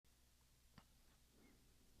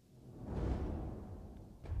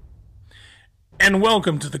and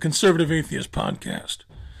welcome to the Conservative Atheist Podcast.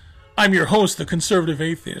 I'm your host, the Conservative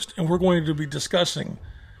Atheist, and we're going to be discussing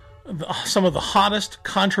some of the hottest,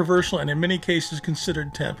 controversial, and in many cases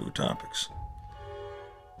considered taboo topics.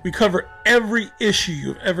 We cover every issue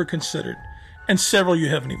you've ever considered, and several you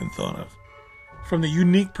haven't even thought of, from the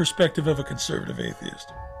unique perspective of a conservative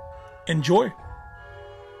atheist. Enjoy!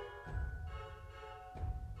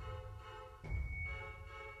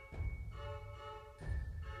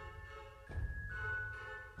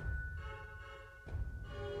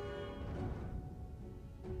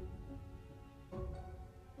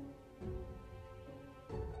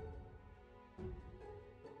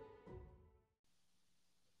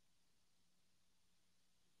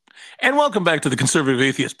 And welcome back to the Conservative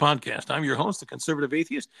Atheist Podcast. I'm your host, the Conservative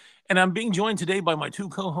Atheist, and I'm being joined today by my two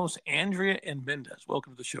co-hosts, Andrea and Mendez.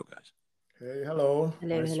 Welcome to the show, guys. Hey, hello.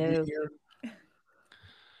 Hello, nice hello. To be here.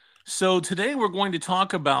 So today we're going to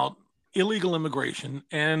talk about illegal immigration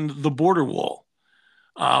and the border wall.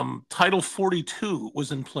 Title 42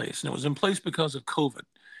 was in place, and it was in place because of COVID.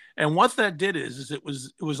 And what that did is it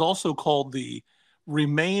was also called the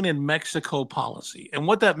Remain in Mexico policy. And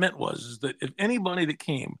what that meant was that if anybody that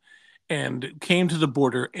came to the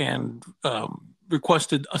border and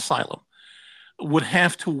requested asylum would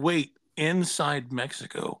have to wait inside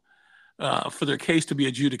Mexico for their case to be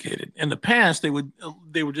adjudicated. In the past, they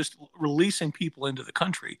were just releasing people into the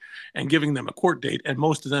country and giving them a court date, and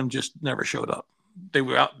most of them just never showed up. They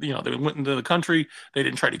were out, they went into the country. They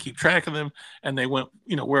didn't try to keep track of them, and they went,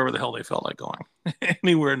 wherever the hell they felt like going,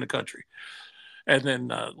 anywhere in the country. And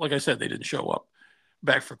then, like I said, they didn't show up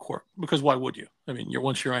back for court because why would you? I mean,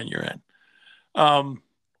 once you're in, you're in.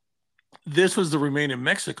 This was the Remain in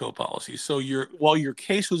Mexico policy. So while your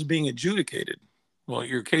case was being adjudicated, while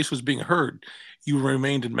your case was being heard, you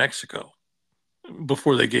remained in Mexico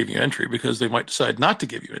before they gave you entry, because they might decide not to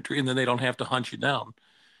give you entry, and then they don't have to hunt you down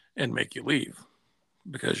and make you leave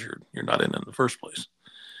because you're not in the first place.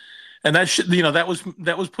 And that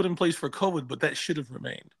that was put in place for COVID, but that should have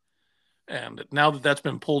remained. And now that that's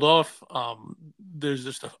been pulled off, there's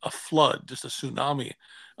just a flood, just a tsunami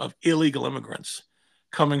of illegal immigrants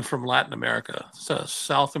coming from Latin America,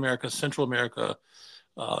 South America, Central America,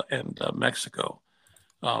 and Mexico,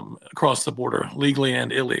 across the border, legally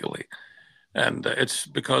and illegally. And it's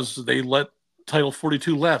because they let Title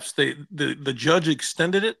 42 lapse. The judge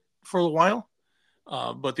extended it for a while,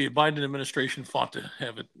 but the Biden administration fought to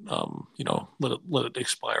have it, let it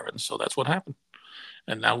expire. And so that's what happened.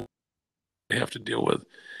 And now they have to deal with.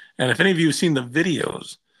 And if any of you have seen the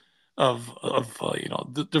videos of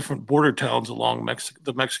the different border towns along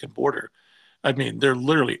the Mexican border, I mean, they're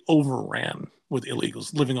literally overran with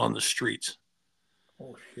illegals living on the streets.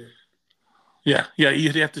 Oh shit! Yeah,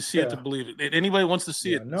 you'd have to see it to believe it. Anybody wants to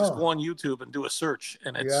see it, just go on YouTube and do a search,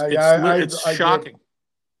 and it's shocking.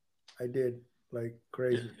 I did like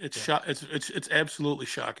crazy. It's absolutely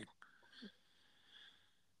shocking.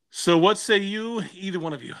 So what say you, either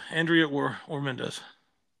one of you, Andrea or Mendez?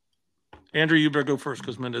 Andrea, you better go first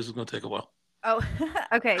because Mendez is going to take a while. Oh,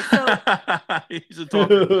 okay. So he's a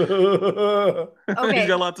talker. Okay. He's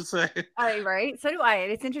got a lot to say. Right. So do I.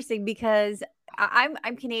 It's interesting because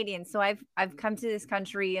I'm Canadian, so I've come to this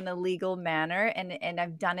country in a legal manner, and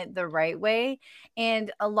I've done it the right way. And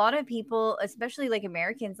a lot of people, especially like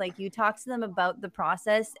Americans, like you talk to them about the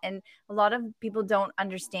process, and a lot of people don't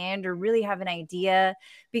understand or really have an idea,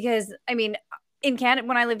 because I mean, in Canada,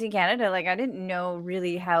 when I lived in Canada, like I didn't know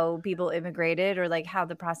really how people immigrated or like how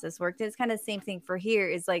the process worked. It's kind of the same thing for here.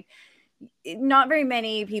 Is like not very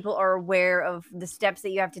many people are aware of the steps that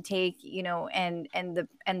you have to take, and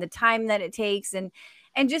the time that it takes, and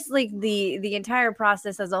just like the entire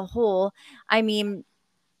process as a whole. I mean,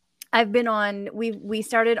 I've been on, we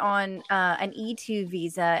started on an E2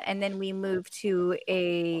 visa, and then we moved to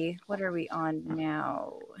what are we on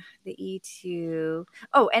now? The E2.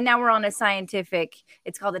 Oh, and now we're on a scientific,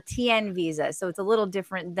 it's called a TN visa. So it's a little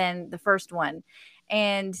different than the first one.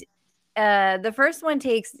 And the first one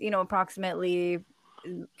takes, approximately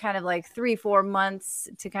kind of like 3-4 months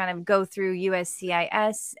to kind of go through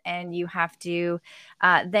USCIS, and you have to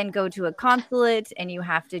then go to a consulate, and you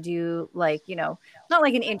have to do like, not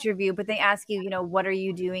like an interview, but they ask you, what are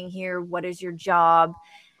you doing here? What is your job?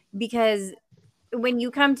 Because when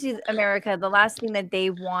you come to America, the last thing that they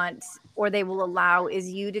want or they will allow is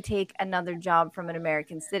you to take another job from an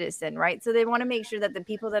American citizen, right? So they want to make sure that the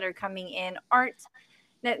people that are coming in aren't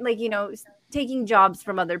like, taking jobs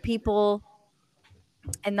from other people,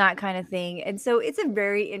 and that kind of thing. And so it's a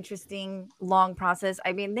very interesting, long process.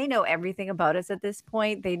 I mean, they know everything about us at this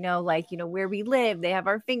point. They know, like, you know, where we live. They have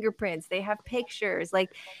our fingerprints. They have pictures. Like,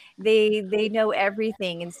 they know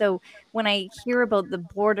everything. And so when I hear about the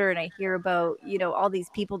border and I hear about, you know, all these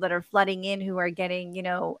people that are flooding in who are getting, you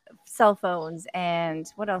know, cell phones and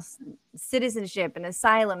what else, citizenship and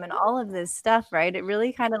asylum and all of this stuff, right? It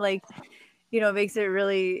really kind of like, you know, makes it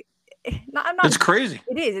really. Not, I'm not. It's crazy.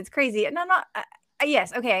 It is. It's crazy. And I'm not.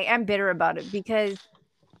 Yes, okay, I am bitter about it because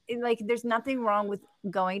like there's nothing wrong with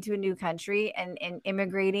going to a new country and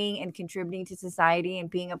immigrating and contributing to society and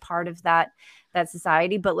being a part of that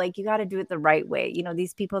society, but like you got to do it the right way. You know,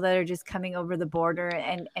 these people that are just coming over the border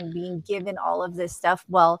and being given all of this stuff.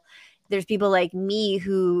 Well, there's people like me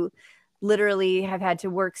who literally have had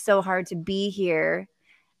to work so hard to be here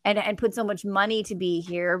and put so much money to be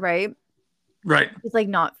here, right? Right. It's like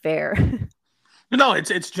not fair. No,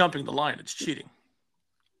 it's jumping the line. It's cheating.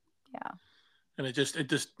 Yeah. And it just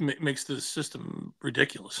makes the system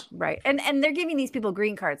ridiculous. Right. And they're giving these people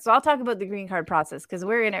green cards. So I'll talk about the green card process because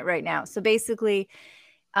we're in it right now. So basically,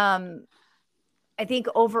 I think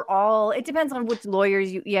overall, it depends on which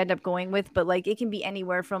lawyers you end up going with, but like it can be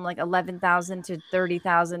anywhere from like 11,000 to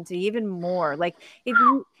 30,000 to even more. Like if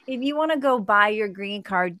you want to go buy your green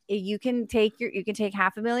card, you can take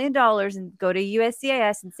 $500,000 and go to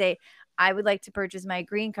USCIS and say, I would like to purchase my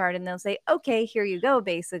green card, and they'll say, okay, here you go,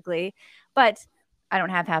 basically. But I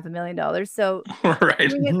don't have $500,000. So Right.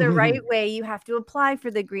 doing it the right way, you have to apply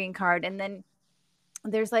for the green card. And then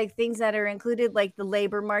there's like things that are included, like the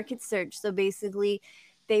labor market search. So basically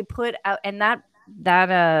they put out, and that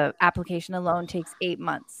application alone takes 8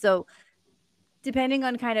 months. So depending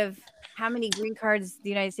on kind of how many green cards the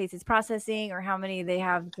United States is processing or how many they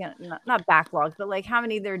have, you know, not backlogged, but like how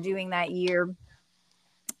many they're doing that year,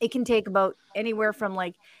 it can take about anywhere from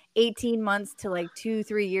like 18 months to like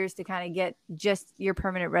 2-3 years to kind of get just your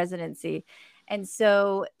permanent residency. And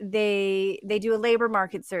so they do a labor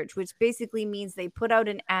market search, which basically means they put out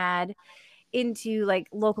an ad into like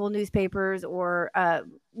local newspapers or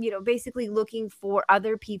you know, basically looking for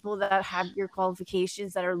other people that have your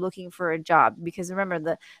qualifications that are looking for a job. Because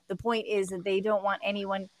remember, the point is that they don't want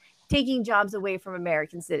anyone taking jobs away from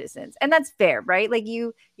American citizens. And that's fair, right? Like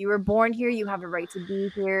you were born here, you have a right to be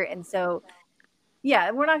here. And so yeah,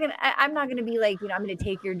 I'm not gonna be like, you know, I'm gonna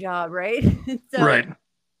take your job, right? Right.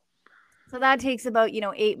 So that takes about, you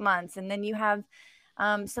know, 8 months. And then you have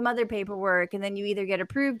some other paperwork, and then you either get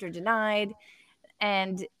approved or denied.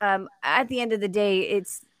 And at the end of the day,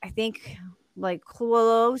 it's, I think, like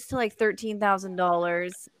close to like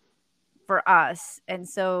 $13,000 for us. And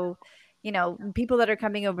so, you know, people that are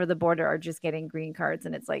coming over the border are just getting green cards.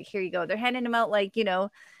 And it's like, here you go. They're handing them out like, you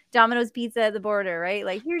know, Domino's pizza at the border, right?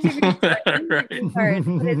 Like, here's your green card. Here's your green card.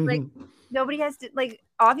 But it's like, nobody has to, like,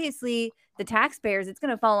 obviously the taxpayers, it's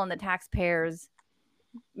going to fall on the taxpayers.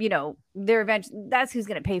 You know, they're eventually, that's who's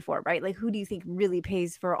going to pay for it, right? Like, who do you think really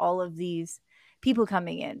pays for all of these people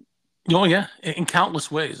coming in? Oh yeah, in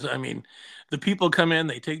countless ways. I mean, the people come in,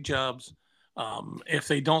 they take jobs. If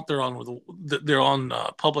they don't, they're on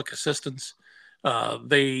public assistance.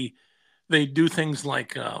 They do things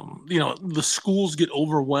like you know, the schools get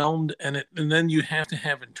overwhelmed, and then you have to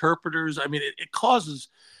have interpreters. I mean, it causes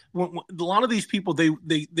when a lot of these people they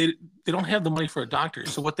don't have the money for a doctor.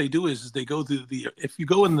 So what they do is they go to if you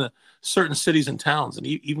go in the certain cities and towns, and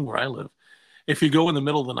even where I live, if you go in the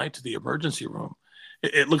middle of the night to the emergency room,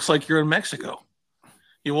 it looks like you're in Mexico.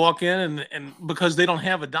 You walk in and because they don't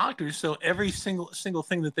have a doctor, so every single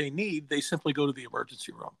thing that they need, they simply go to the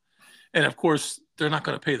emergency room. And of course, they're not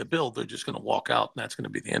going to pay the bill. They're just going to walk out, and that's going to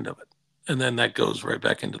be the end of it. And then that goes right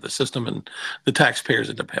back into the system, and the taxpayers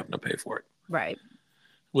end up having to pay for it. Right.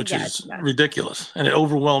 Which is ridiculous. And it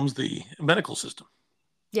overwhelms the medical system.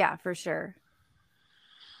 Yeah, for sure.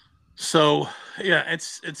 So, yeah,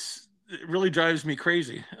 it really drives me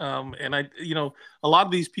crazy. And you know, a lot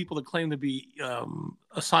of these people that claim to be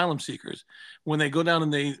asylum seekers, when they go down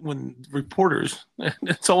and when reporters,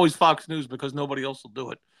 it's always Fox News because nobody else will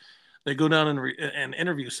do it. They go down and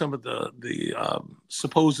interview some of the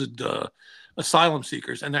supposed asylum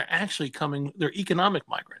seekers, and they're actually they're economic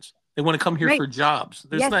migrants. They want to come here for jobs.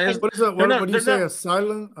 What is that? What do you say?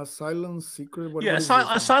 Asylum seeker?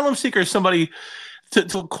 Asylum seeker is somebody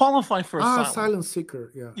to qualify for asylum. Asylum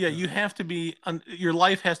seeker. Yeah. Yeah, you have to be. Your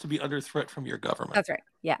life has to be under threat from your government. That's right.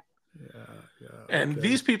 Yeah. And Okay.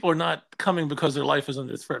 these people are not coming because their life is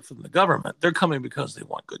under threat from the government. They're coming because they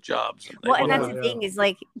want good jobs. And well, and that's the thing is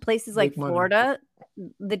like places like Make money. Florida,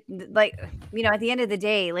 like at the end of the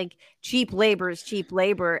day, like cheap labor is cheap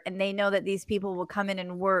labor, and they know that these people will come in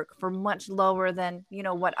and work for much lower than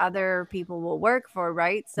what other people will work for,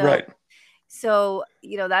 right? Right. So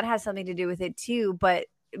that has something to do with it too. But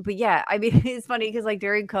yeah, I mean, it's funny because like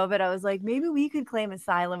during COVID, I was like, maybe we could claim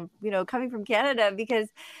asylum, coming from Canada, because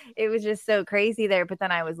it was just so crazy there. But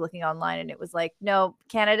then I was looking online and it was like, no,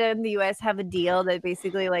 Canada and the US have a deal that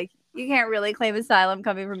basically like you can't really claim asylum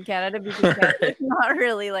coming from Canada because Canada's not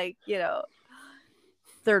really like,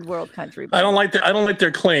 third world country. I don't like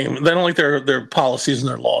their claim. They don't like their policies and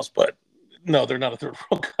their laws, but no, they're not a third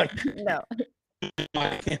world country. No.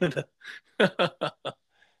 Canada.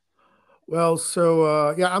 Well,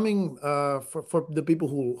 so yeah, I mean, for the people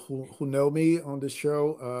who know me on this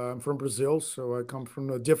show, I'm from Brazil, so I come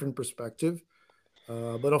from a different perspective.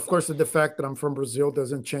 But of course, the fact that I'm from Brazil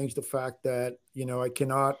doesn't change the fact that I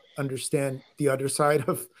cannot understand the other side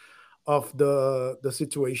of the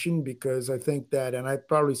situation, because I think that, and I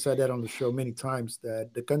probably said that on the show many times,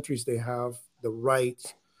 that the countries, they have the right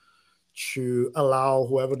to allow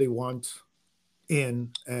whoever they want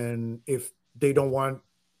in, and if they don't want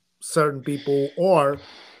certain people, or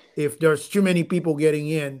if there's too many people getting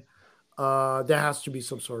in, there has to be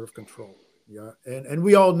some sort of control. Yeah, and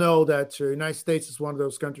we all know that the United States is one of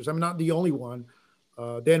those countries. I'm not the only one.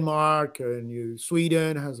 Denmark and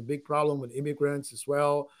Sweden has a big problem with immigrants as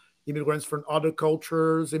well. Immigrants from other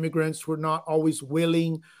cultures, immigrants who are not always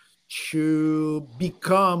willing to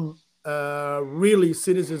become really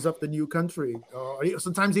citizens of the new country.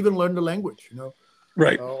 Sometimes even learn the language.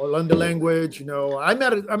 Right. Or learn the language. I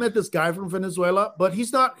met this guy from Venezuela, but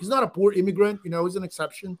he's not a poor immigrant. He's an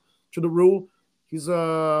exception to the rule. He's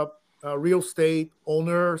a real estate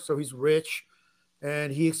owner, so he's rich,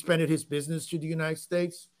 and he expanded his business to the United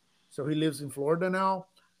States. So he lives in Florida now,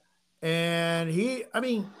 and he's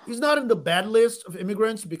not in the bad list of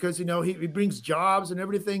immigrants, because he brings jobs and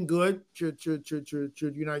everything good to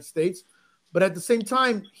the United States. But at the same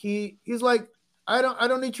time, he's like, I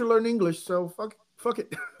don't need to learn English, so fuck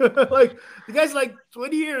it. Like, the guy's like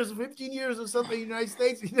 20 years, 15 years or something in the United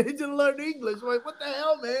States. He didn't learn English. I'm like, what the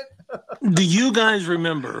hell, man? Do you guys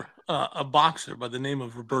remember a boxer by the name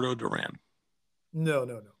of Roberto Duran?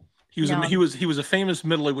 No. He was a famous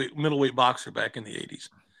middleweight boxer back in the 80s.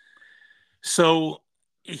 So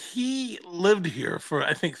he lived here for,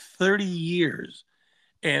 I think, 30 years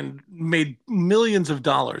and made millions of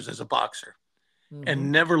dollars as a boxer,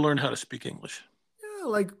 and never learned how to speak English.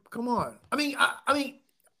 Like, come on. I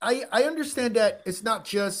understand that it's not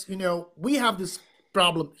just, we have this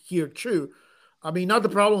problem here too. Not the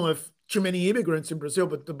problem of too many immigrants in Brazil,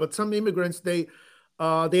 but some immigrants, they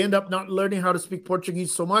end up not learning how to speak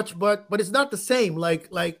Portuguese so much, but it's not the same. Like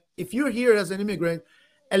if you're here as an immigrant,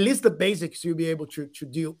 at least the basics you'll be able to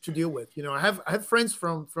deal with. I have friends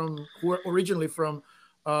from who are originally from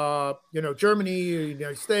Germany,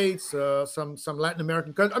 United States, some Latin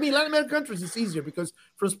American countries. Latin American countries is easier because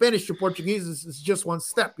from Spanish to Portuguese is just one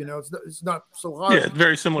step. It's not so hard. Yeah,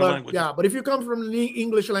 very similar language. Yeah, but if you come from the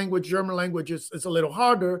English language, German language, it's a little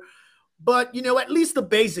harder. But at least the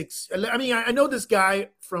basics. I know this guy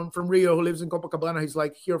from Rio who lives in Copacabana. He's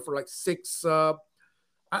like here for like 5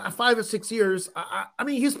 or 6 years.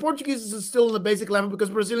 His Portuguese is still in the basic level,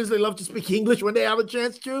 because Brazilians, they love to speak English when they have a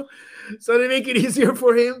chance to, so they make it easier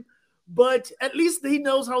for him. But at least he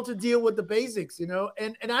knows how to deal with the basics,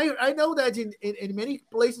 And I know that in many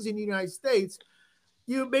places in the United States,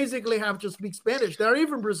 you basically have to speak Spanish. There are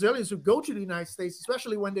even Brazilians who go to the United States,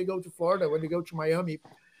 especially when they go to Florida, when they go to Miami,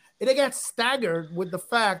 and they get staggered with the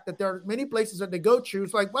fact that there are many places that they go to.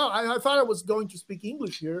 It's like, well, I thought I was going to speak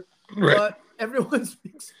English here, right, but everyone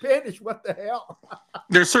speaks Spanish. What the hell?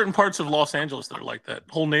 There are certain parts of Los Angeles that are like that.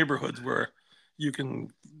 Whole neighborhoods where you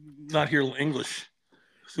can not hear English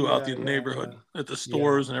throughout the neighborhood at the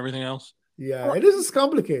stores and everything else. Yeah, it is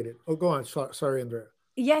complicated. Oh, go on. Sorry, Andrea.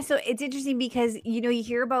 Yeah, so it's interesting because you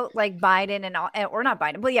hear about like Biden and all, or not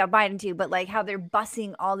Biden, but yeah, Biden too, but like how they're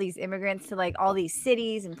busing all these immigrants to like all these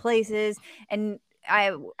cities and places, and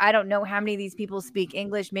I don't know how many of these people speak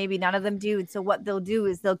English. Maybe none of them do. And so what they'll do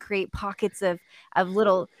is they'll create pockets of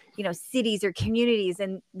little cities or communities,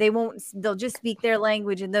 and they'll just speak their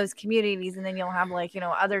language in those communities, and then you'll have like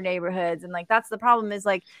other neighborhoods, and like that's the problem is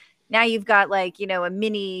like now you've got like a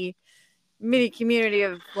mini community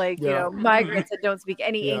of like migrants that don't speak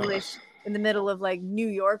any English in the middle of like New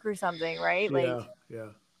York or something, right? Like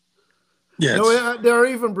no, there are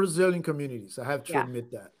even Brazilian communities. I have to admit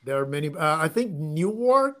that there are many. I think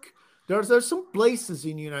Newark, there's some places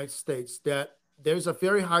in the United States that there's a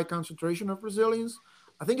very high concentration of Brazilians.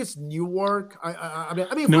 I think it's Newark. Of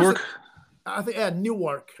course, Newark. I think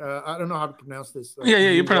Newark. I don't know how to pronounce this. Yeah,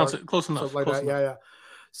 you pronounce Newark, it close enough. something like Close that. enough. Yeah.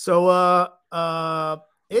 So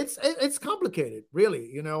it's complicated,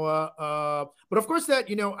 really. But of course that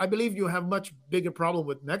I believe you have much bigger problem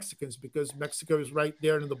with Mexicans because Mexico is right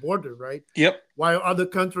there in the border, right? Yep. While other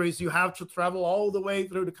countries you have to travel all the way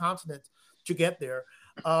through the continent to get there.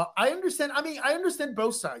 I understand. I understand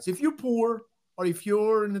both sides. If you're poor or if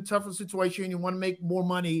you're in a tougher situation, you want to make more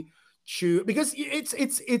money because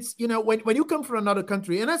it's when you come from another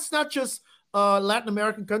country, and that's not just Latin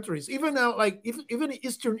American countries, even even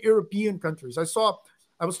Eastern European countries. I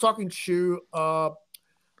was talking to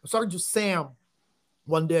Sam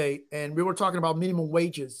one day, and we were talking about minimum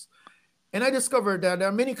wages. And I discovered that there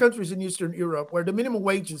are many countries in Eastern Europe where the minimum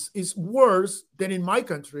wages is worse than in my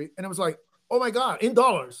country. And I was like, oh my God, in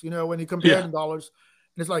dollars, when you compare it in dollars.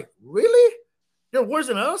 And it's like, really? They're worse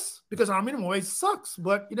than us because our minimum wage sucks.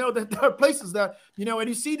 But, there are places that, and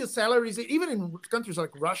you see the salaries, even in countries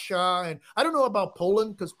like Russia. And I don't know about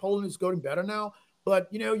Poland because Poland is going better now. But,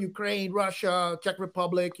 Ukraine, Russia, Czech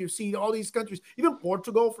Republic, you see all these countries, even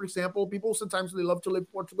Portugal, for example, people sometimes they love to live in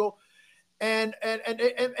Portugal. And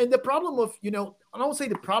the problem of, I don't say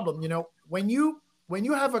the problem, when you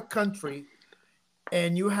have a country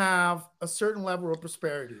and you have a certain level of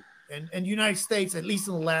prosperity and the United States, at least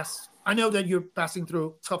in the last, I know that you're passing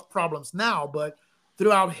through tough problems now, but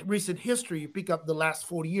throughout recent history, you pick up the last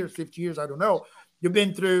 40 years, 50 years, I don't know, you've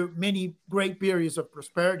been through many great periods of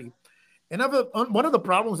prosperity. And one of the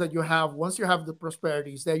problems that you have once you have the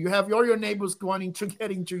prosperity is that you have all your neighbors wanting to get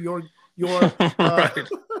into your right.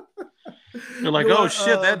 You're like, oh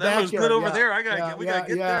shit, that was good over there. We gotta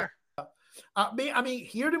get there.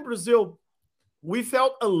 Here in Brazil, we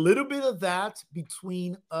felt a little bit of that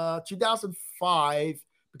between 2005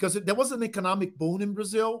 because there was an economic boom in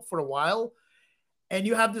Brazil for a while. And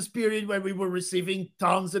you have this period where we were receiving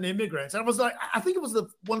tons of immigrants. And I was like, I think it was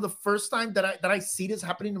one of the first time that I see this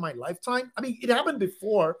happening in my lifetime. I mean, it happened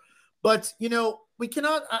before, but we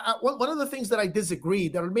cannot. One of the things that I disagree,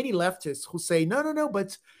 there are many leftists who say, no,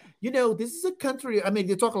 but this is a country. I mean,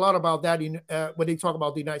 they talk a lot about that when they talk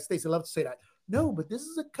about the United States. They love to say that. No, but this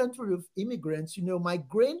is a country of immigrants. My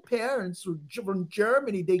grandparents were from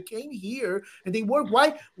Germany. They came here and they work.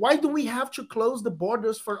 Why do we have to close the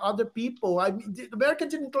borders for other people? America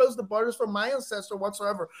didn't close the borders for my ancestor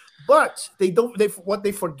whatsoever. But what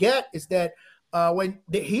they forget is that when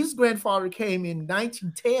his grandfather came in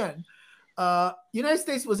 1910, United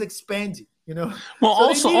States was expanding.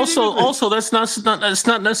 Well, so also that's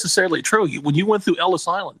not necessarily true. When you went through Ellis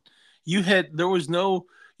Island, there's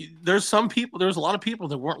a lot of people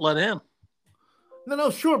that weren't let in. No,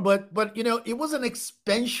 sure, but it was an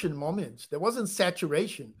expansion moment. There wasn't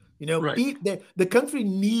saturation. Right. The country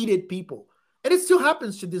needed people, and it still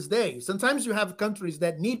happens to this day. Sometimes you have countries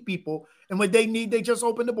that need people, and when they need, they just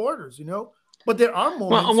open the borders. But there are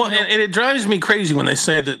moments. Well, and it drives me crazy when they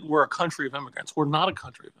say that we're a country of immigrants. We're not a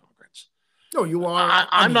country of immigrants. No, you are.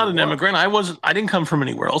 I'm not an immigrant. I didn't come from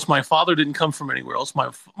anywhere else. My father didn't come from anywhere else.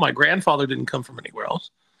 My grandfather didn't come from anywhere else.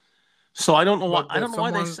 So I don't know why. I don't know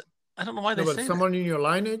why they say someone in your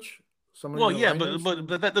lineage.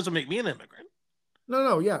 But that doesn't make me an immigrant.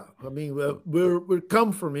 No, yeah. I mean, we're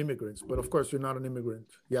come from immigrants, but of course you're not an immigrant.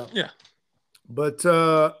 Yeah. Yeah. But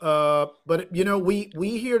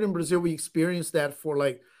we here in Brazil we experienced that for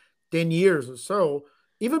like 10 years or so.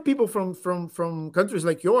 Even people from countries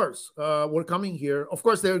like yours were coming here. Of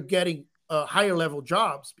course, they're getting higher level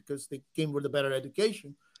jobs because they came with a better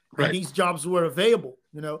education, and right. These jobs were available.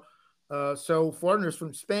 So foreigners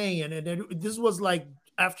from Spain, and this was like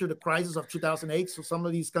after the crisis of 2008. So some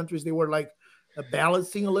of these countries, they were like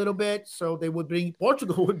balancing a little bit. So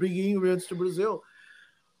Portugal would bring immigrants to Brazil.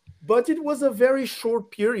 But it was a very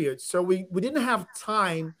short period. So we didn't have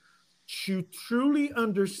time to truly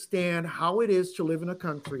understand how it is to live in a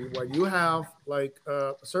country where you have like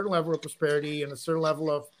a certain level of prosperity and a certain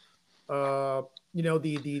level of,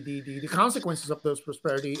 the consequences of those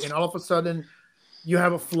prosperity. And all of a sudden, you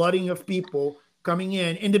have a flooding of people coming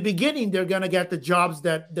in. In the beginning, they're going to get the jobs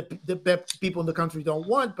that the people in the country don't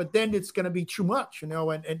want, but then it's going to be too much, and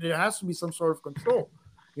there has to be some sort of control,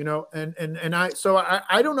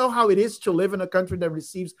 I don't know how it is to live in a country that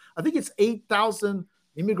receives, I think it's 8,000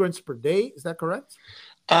 immigrants per day. Is that correct?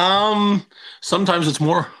 Sometimes it's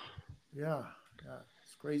more. Yeah,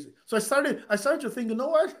 it's crazy. So I started to think, you know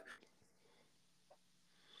what?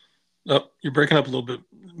 Oh, you're breaking up a little bit,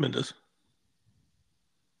 Mendez.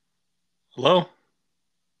 Hello?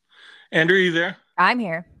 Andrew, are you there? I'm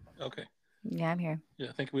here. Okay. Yeah, I'm here. Yeah,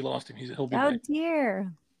 I think we lost him. He'll be Oh back.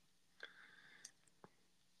 dear.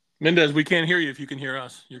 Mendez, we can't hear you if you can hear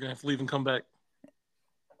us. You're going to have to leave and come back.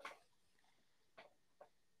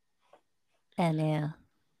 And yeah,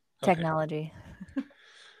 technology. Okay.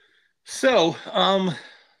 So,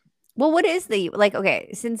 well, what is the like?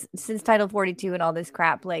 Okay, since Title 42 and all this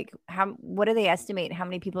crap, like, what do they estimate? How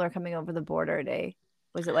many people are coming over the border a day?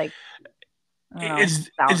 Was it like?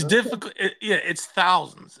 It's difficult. It's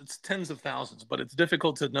thousands. It's tens of thousands, but it's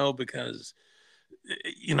difficult to know because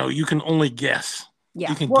you can only guess. Yeah,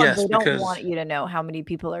 you can well, guess they don't because want you to know how many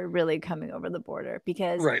people are really coming over the border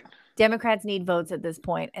because right. Democrats need votes at this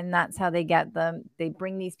point, and that's how they get them. They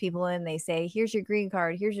bring these people in. They say, "Here's your green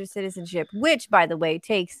card. Here's your citizenship," which, by the way,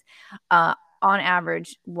 takes on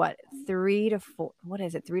average, 3 to 4, what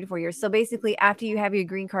is it, 3 to 4 years. So basically, after you have your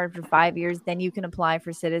green card for 5 years, then you can apply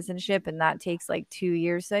for citizenship, and that takes like 2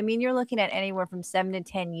 years. So I mean, you're looking at anywhere from 7 to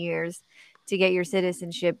 10 years to get your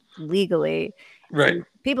citizenship legally. Right. So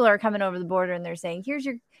people are coming over the border and they're saying, here's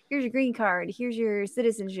your green card, here's your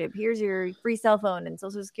citizenship, here's your free cell phone and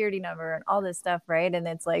social security number and all this stuff, right? And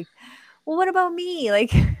it's like, well, what about me?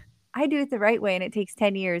 Like, I do it the right way and it takes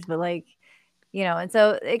 10 years, but like, and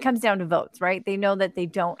so it comes down to votes, right? They know that the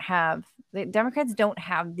Democrats don't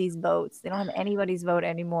have these votes. They don't have anybody's vote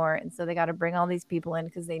anymore. And so they got to bring all these people in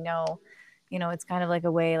because they know, it's kind of like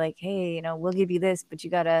a way like, hey, we'll give you this, but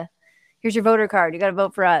here's your voter card. You got to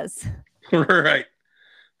vote for us. Right.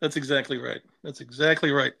 That's exactly right.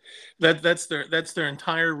 That's their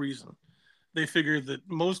entire reason. They figure that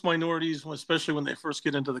most minorities, especially when they first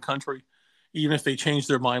get into the country, even if they change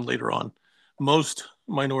their mind later on, most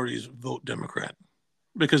minorities vote Democrat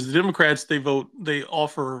because the Democrats they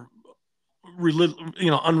offer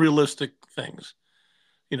unrealistic things.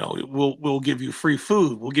 We'll give you free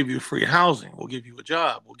food, we'll give you free housing, we'll give you a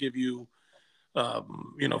job, we'll give you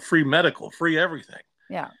free medical, free everything.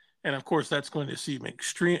 Yeah. And of course, that's going to seem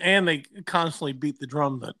extreme. And they constantly beat the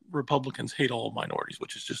drum that Republicans hate all minorities,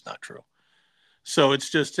 which is just not true. So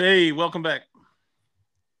it's just, hey, welcome back.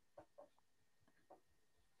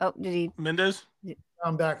 Oh, did he? Mendez?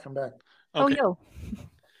 I'm back. Okay. Oh, no.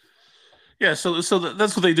 Yeah, so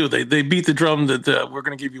that's what they do. They beat the drum that we're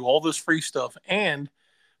going to give you all this free stuff. And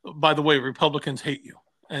by the way, Republicans hate you.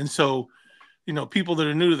 And so, people that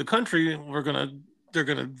are new to the country, they're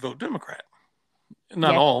going to vote Democrat.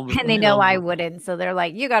 Not all. But, and they know I wouldn't. So they're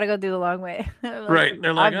like, you got to go through the long way. Like, right.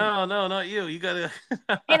 They're like, oh, no, not you. You got to.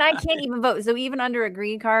 And I can't even vote. So even under a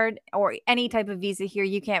green card or any type of visa here,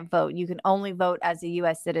 you can't vote. You can only vote as a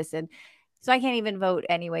U.S. citizen. So I can't even vote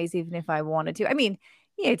anyways, even if I wanted to. I mean,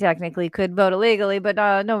 you technically could vote illegally, but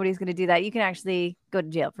nobody's going to do that. You can actually go to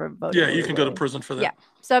jail for voting. Yeah, you can go to prison for that. Yeah.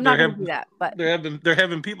 So I'm not going to do that. But they're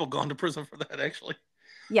having people gone to prison for that, actually.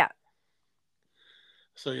 Yeah.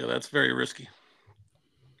 So, yeah, that's very risky.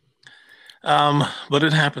 But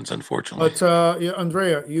it happens, unfortunately. But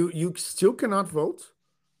Andrea, you still cannot vote.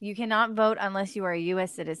 You cannot vote unless you are a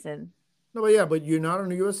U.S. citizen. No, but you're not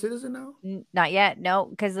a U.S. citizen now. Not yet, no,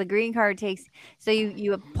 because the green card takes. So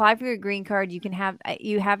you apply for your green card.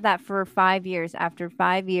 You have that for 5 years. After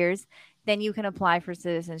 5 years, then you can apply for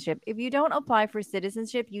citizenship. If you don't apply for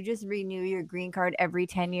citizenship, you just renew your green card every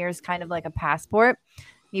 10 years, kind of like a passport.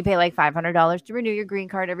 You pay like $500 to renew your green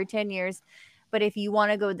card every 10 years. But if you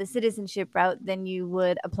want to go the citizenship route, then you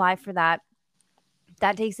would apply for that.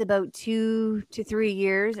 That takes about 2 to 3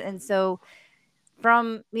 years. And so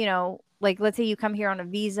from, like, let's say you come here on a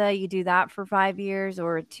visa, you do that for 5 years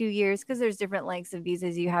or 2 years, because there's different lengths of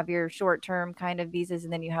visas. You have your short-term kind of visas,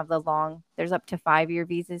 and then you have the long, there's up to 5-year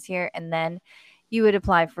visas here. And then you would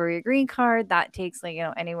apply for your green card. That takes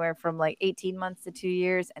anywhere from like 18 months to 2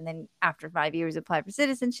 years. And then after 5 years, apply for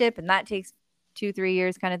citizenship. And that takes 2-3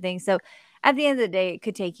 years kind of thing. So at the end of the day, it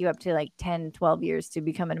could take you up to like 10-12 years to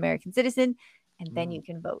become an American citizen, and then you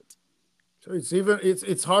can vote. So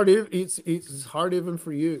it's hard. It's hard even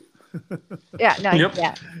for you. Yeah. No. Yep.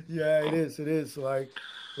 Yeah. Yeah. It is like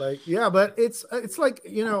yeah. But it's like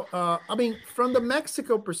I mean, from the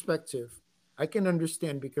Mexico perspective, I can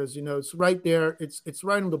understand because it's right there. It's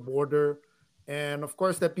right on the border, and of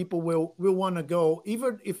course that people will want to go,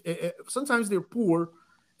 even if sometimes they're poor.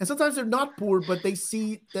 And sometimes they're not poor, but they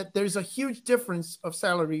see that there's a huge difference of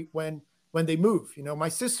salary when they move.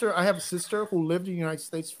 I have a sister who lived in the United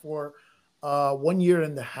States for 1 year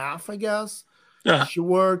and a half, I guess. Yeah. She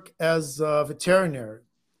worked as a veterinary.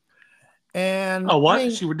 And what? I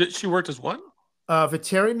mean, she worked as what?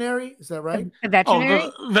 Veterinary, is that right? A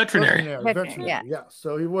veterinary? Oh, veterinary. Yeah.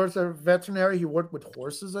 So he works as a veterinary. He worked with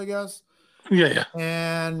horses, I guess. Yeah, yeah.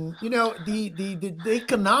 And the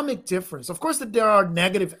economic difference, of course, that there are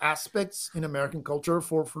negative aspects in American culture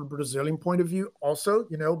for Brazilian point of view also.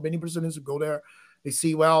 Many Brazilians who go there, they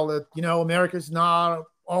see, well, that America is not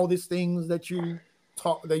all these things that you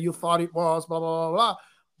thought it was, blah blah blah blah.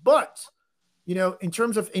 But in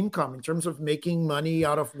terms of income, in terms of making money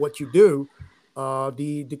out of what you do,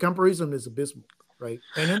 the comparison is abysmal, right?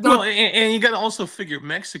 And it's Well, not. and you got to also figure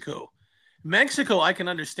Mexico. Mexico, I can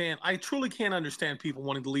understand. I truly can't understand people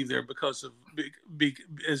wanting to leave there because of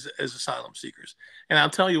as asylum seekers, and I'll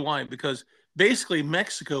tell you why. Because basically,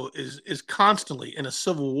 Mexico is constantly in a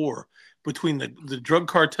civil war between the drug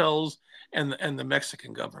cartels and the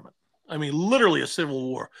Mexican government. I mean, literally a civil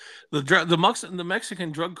war. The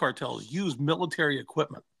Mexican drug cartels use military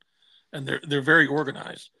equipment, and they're very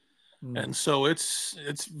organized, Mm. and so it's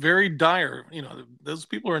very dire. Those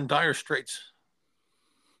people are in dire straits.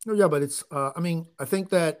 No, yeah, but it's. I mean, I think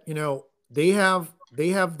that they have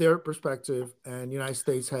their perspective, and the United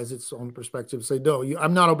States has its own perspective. Say, no,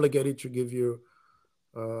 I'm not obligated to give you.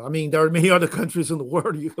 I mean, there are many other countries in the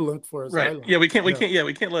world you can look for Right. asylum. Yeah, we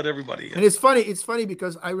can't let everybody. And it's funny. It's funny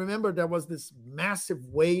because I remember there was this massive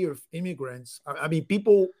wave of immigrants. I mean,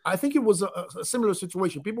 people. I think it was a similar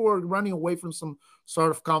situation. People were running away from some sort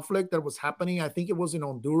of conflict that was happening. I think it was in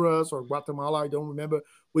Honduras or Guatemala. I don't remember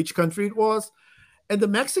which country it was. And the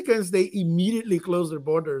Mexicans, they immediately closed their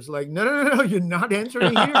borders. Like, no, no, no, no, you're not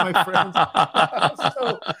entering here, my friends.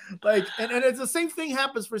 So, like, and it's the same thing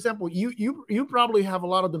happens. For example, you probably have a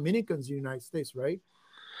lot of Dominicans in the United States, right?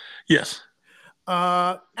 Yes.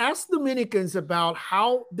 Ask Dominicans about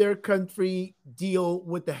how their country deal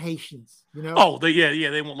with the Haitians. Oh,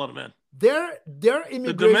 they won't let them in. Their The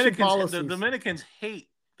immigration Dominicans, policies. the Dominicans hate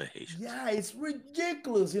the Haitians. Yeah, it's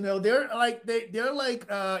ridiculous. They're like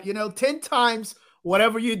 10 times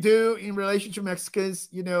whatever you do in relation to Mexicans,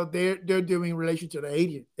 they're doing in relation to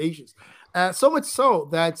the Asians. So much so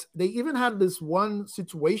that they even had this one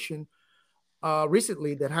situation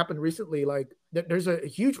recently that happened recently. Like there's a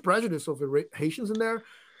huge prejudice over Haitians in there.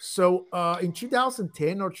 So in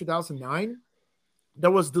 2010 or 2009,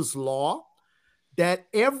 there was this law that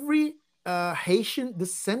every Haitian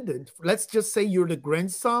descendant, let's just say you're the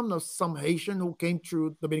grandson of some Haitian who came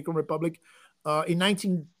to Dominican Republic in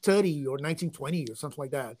 1930 or 1920 or something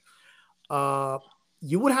like that,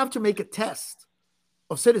 you would have to make a test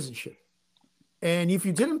of citizenship. And if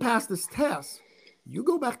you didn't pass this test, you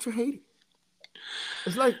go back to Haiti.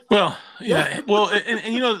 It's like, well, yeah. Well, and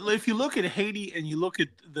if you look at Haiti and you look at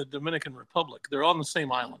the Dominican Republic, they're on the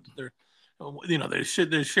same island. They share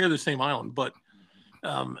the same island, but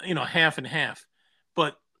half and half.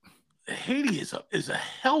 But Haiti is a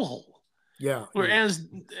hellhole. Yeah. Whereas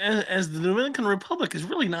as the Dominican Republic is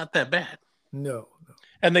really not that bad. No.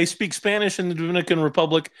 And they speak Spanish in the Dominican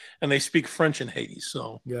Republic, and they speak French in Haiti.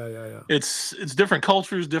 So yeah. It's different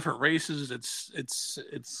cultures, different races. It's.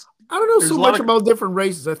 I don't know so much about different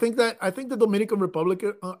races. I think the Dominican Republic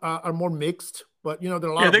are more mixed, but there are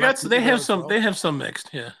a lot. Yeah, they have some mixed.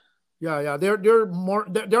 Yeah. Yeah. There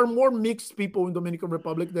are more mixed people in Dominican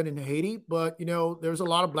Republic than in Haiti, but there's a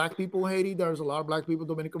lot of black people in Haiti. There's a lot of black people in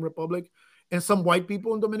Dominican Republic, and some white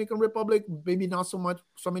people in Dominican Republic. Maybe not so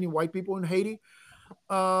many white people in Haiti.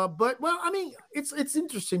 But well, I mean, it's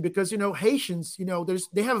interesting because Haitians,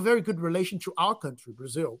 they have a very good relation to our country,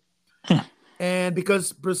 Brazil, and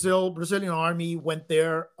because Brazilian army went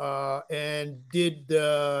there and did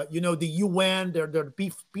the UN, they're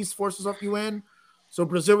peace forces of UN. So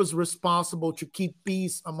Brazil was responsible to keep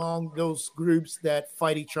peace among those groups that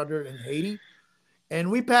fight each other in Haiti, and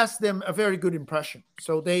we passed them a very good impression.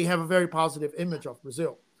 So they have a very positive image of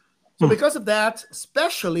Brazil. So because of that,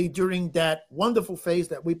 especially during that wonderful phase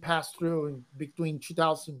that we passed through in between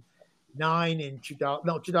 2009 and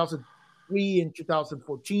 2003 and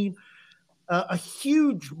 2014, a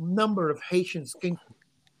huge number of Haitians came.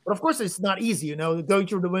 But of course, it's not easy. Going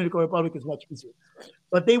to the Dominican Republic is much easier.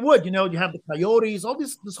 But they would, you have the coyotes, all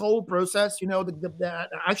this whole process.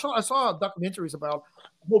 I saw documentaries about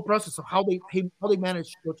the whole process of how they managed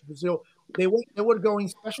to go to Brazil. They were going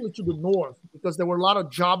especially to the north because there were a lot of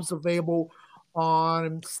jobs available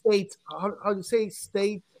on state, how do you say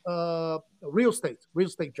state, real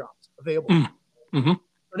estate jobs available. Mm-hmm.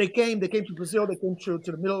 So they came to Brazil. They came to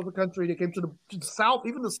the middle of the country. They came to the south,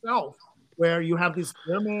 even the south, where you have this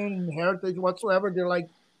German heritage whatsoever. They're like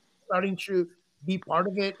starting to be part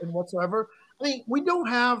of it and whatsoever. I mean, we don't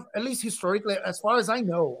have, at least historically, as far as I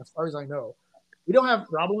know, we don't have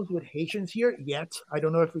problems with Haitians here yet. I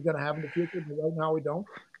don't know if we're going to have in the future, but right now we don't.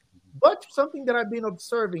 But something that I've been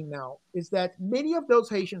observing now is that many of those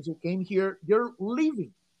Haitians who came here, they're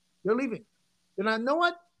leaving. And I know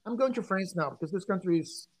what? I'm going to France now because this country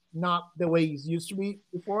is not the way it used to be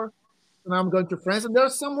before. So now I'm going to France, and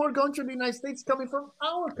there's some more going to the United States coming from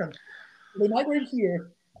our country. They migrate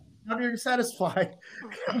here. Now they're satisfied.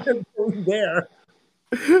 They're going there.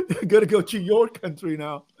 Gotta go to your country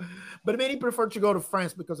now. But many prefer to go to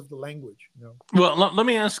France because of the language. Well, let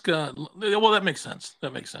me ask. Well, that makes sense.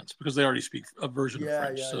 That makes sense because they already speak a version of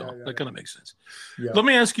French, so that kind of makes sense. Yeah. Let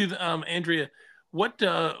me ask you, Andrea, what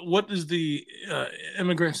is the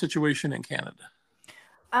immigrant situation in Canada?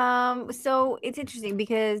 So it's interesting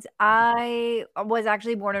because I was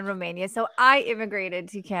actually born in Romania. So I immigrated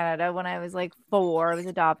to Canada when I was like 4. I was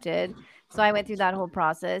adopted. So I went through that whole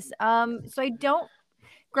process. So I don't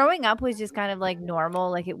growing up was just kind of like normal.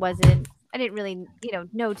 Like it wasn't I didn't really,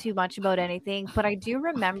 know too much about anything, but I do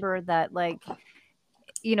remember that like,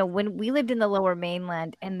 when we lived in the lower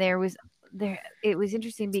mainland and it was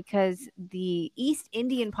interesting because the East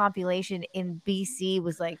Indian population in BC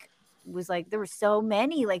was like there were so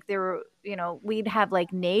many, like there were, we'd have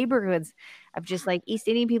like neighborhoods of just like East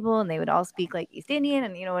Indian people, and they would all speak like East Indian,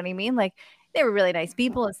 and you know what I mean, like they were really nice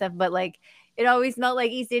people and stuff, but like it always smelled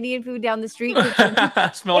like East Indian food down the street.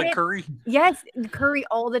 Smell like curry? Yes, curry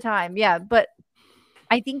all the time. Yeah, but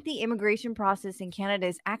I think the immigration process in Canada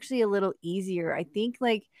is actually a little easier. I think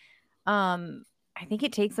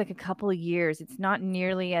it takes like a couple of years. It's not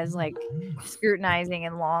nearly as like scrutinizing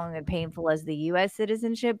and long and painful as the US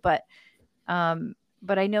citizenship, but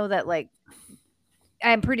I know that like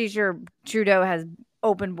I'm pretty sure Trudeau has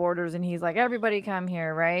open borders and he's like, everybody come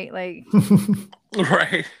here, right? Like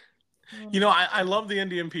right. I love the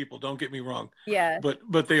Indian people, don't get me wrong. Yeah.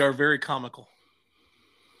 But they are very comical.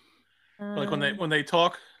 Like when they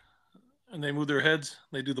talk and they move their heads,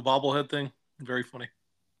 they do the bobblehead thing. Very funny.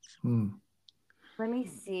 Let me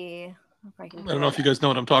see if I can. I don't know if you guys know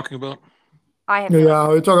what I'm talking about. I have. Yeah,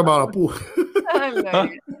 we're talking about a pool.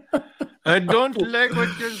 I don't like what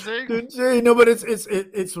you're saying. No, but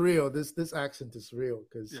it's real. This accent is real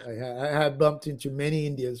because I had bumped into many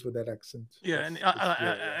Indians with that accent. Yeah, and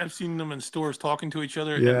I've seen them in stores talking to each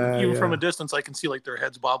other. Yeah, and even from a distance, I can see like their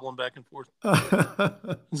heads bobbling back and forth.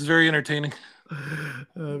 It's very entertaining.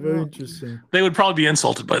 Very interesting. They would probably be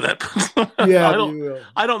insulted by that. Yeah,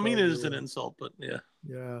 I don't mean it as an insult, but yeah.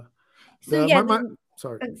 Yeah. So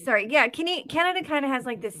sorry. Yeah, Canada kind of has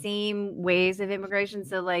like the same ways of immigration.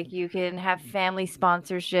 So like you can have family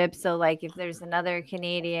sponsorship. So like if there's another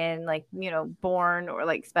Canadian like born or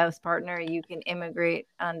like spouse partner, you can immigrate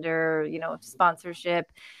under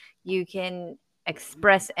sponsorship. You can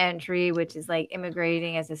express entry, which is like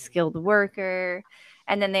immigrating as a skilled worker.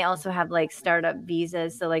 And then they also have like startup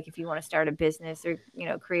visas. So like if you want to start a business or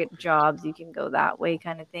create jobs, you can go that way,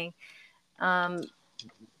 kind of thing.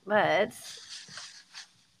 But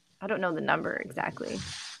I don't know the number exactly.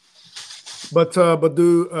 But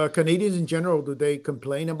do Canadians in general, do they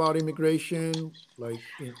complain about immigration? Like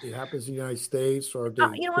it happens in the United States, or they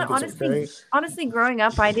you know what? Honestly, growing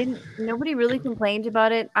up, nobody really complained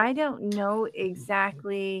about it. I don't know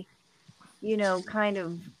exactly, kind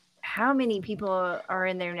of how many people are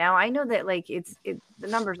in there now. I know that like the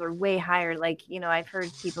numbers are way higher. Like, I've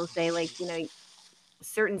heard people say like,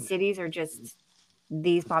 certain cities are just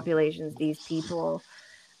these populations, these people.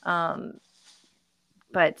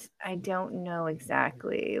 But I don't know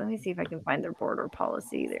exactly. Let me see if I can find their border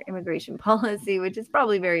policy, their immigration policy, which is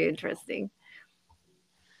probably very interesting.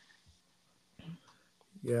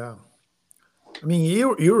 Yeah. I mean,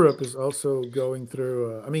 Europe is also going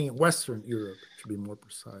through, Western Europe, to be more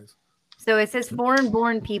precise. So it says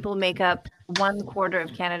foreign-born people make up 1/4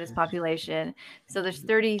 of Canada's population. So there's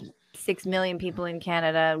 36 million people in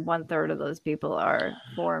Canada. 1/3 of those people are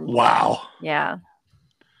foreign. Wow. Yeah.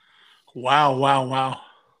 Wow.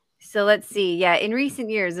 So let's see. Yeah, in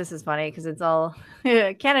recent years, this is funny because it's all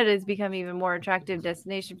Canada has become even more attractive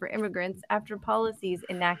destination for immigrants after policies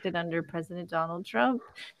enacted under President Donald Trump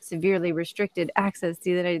severely restricted access to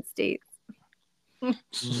the United States.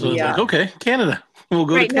 So it's like, okay, Canada. We'll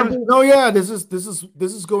go to Canada. No, yeah, this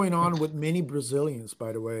is going on with many Brazilians,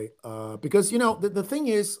 by the way, because the thing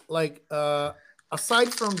is like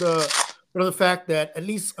aside from the fact that at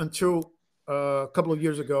least until a couple of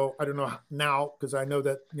years ago, I don't know now because I know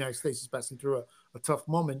that the United States is passing through a tough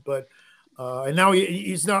moment, but and now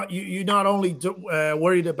you're not only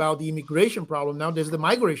worried about the immigration problem. Now there's the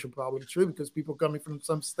migration problem too, because people coming from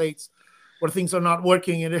some states where things are not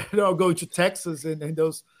working and they're all going to Texas and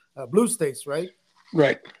those blue states, right?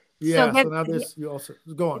 Right. Yeah. So now you also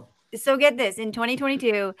go on. So get this: in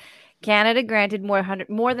 2022, Canada granted more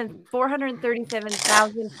than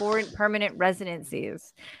 437,000 foreign permanent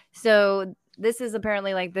residencies. So this is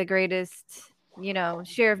apparently like the greatest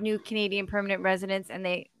share of new Canadian permanent residents, and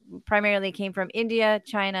they primarily came from India,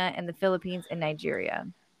 China, and the Philippines and Nigeria.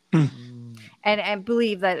 And I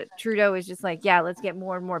believe that Trudeau is just like, yeah, let's get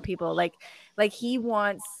more and more people. Like he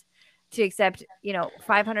wants to accept,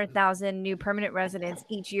 500,000 new permanent residents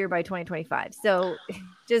each year by 2025. So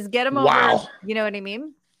just get them over. Wow. You know what I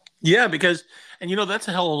mean? Yeah, because, and that's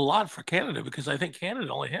a hell of a lot for Canada, because I think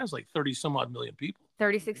Canada only has like 30 some odd million people.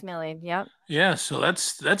 36 million. Yep. Yeah. So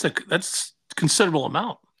that's a considerable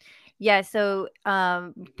amount. Yeah. So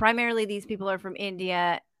primarily these people are from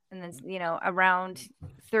India, and then, around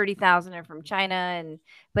 30,000 are from China.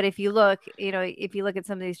 But if you look, at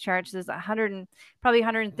some of these charts, there's probably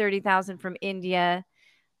 130,000 from India.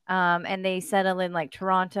 And they settle in like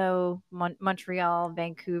Toronto, Montreal,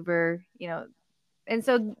 Vancouver, and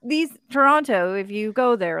so Toronto, if you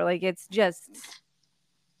go there, like, it's just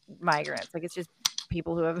migrants, like, it's just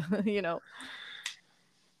people who have, Yeah,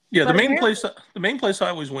 the main place I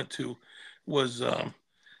always went to was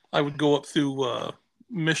I would go up through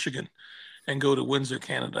Michigan and go to Windsor,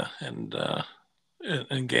 Canada, and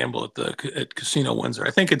gamble at Casino Windsor.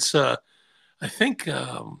 I think it's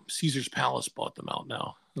Caesar's Palace bought them out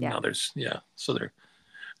now. Yeah. Now so they're,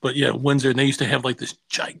 but yeah, Windsor. And they used to have like this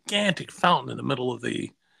gigantic fountain in the middle of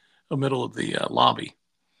the lobby,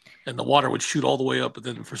 and the water would shoot all the way up. But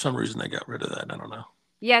then for some reason they got rid of that. I don't know.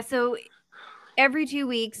 Yeah. So every 2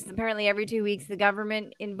 weeks, the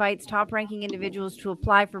government invites top-ranking individuals to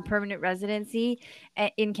apply for permanent residency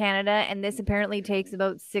in Canada, and this apparently takes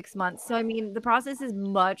about 6 months. So, I mean, the process is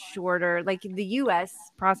much shorter. Like, the U.S.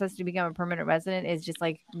 process to become a permanent resident is just,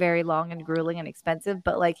 like, very long and grueling and expensive.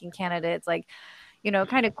 But, like, in Canada, it's, like,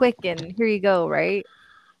 kind of quick, and here you go, right?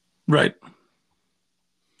 Right.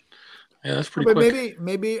 Yeah, that's pretty quick.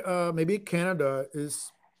 Maybe Canada is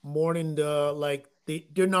more in the, like,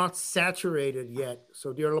 they're not saturated yet,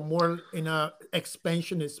 so they're more in a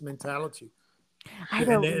expansionist mentality. I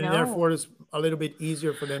don't know. And therefore it's a little bit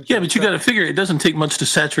easier for them. Yeah, but you got to figure it doesn't take much to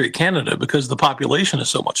saturate Canada because the population is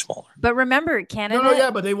so much smaller. But remember, Canada. No,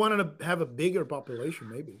 yeah, but they wanted to have a bigger population,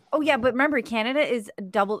 maybe. Oh yeah, but remember, Canada is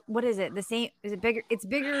double. What is it? The same? Is it bigger? It's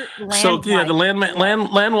bigger. So yeah, the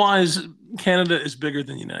land wise, Canada is bigger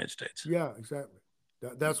than the United States. Yeah, exactly.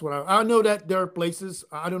 That's what I know. That there are places.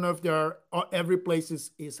 I don't know if every place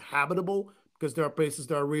is habitable, because there are places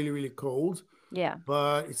that are really, really cold. Yeah.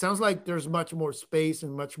 But it sounds like there's much more space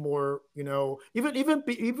and much more,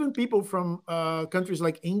 even people from countries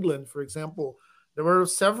like England, for example. There were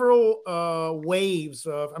several waves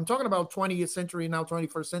of, I'm talking about 20th century, now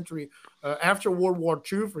 21st century, after World War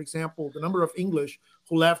II, for example, the number of English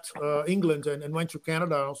who left England and went to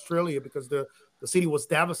Canada and Australia because the city was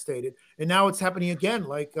devastated. And now it's happening again.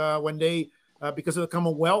 Like when they, because of the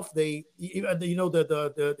Commonwealth, the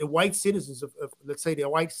white citizens of, let's say, the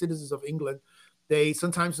white citizens of England,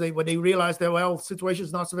 when they realize that, well, situation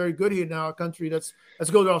is not so very good here in our country, let's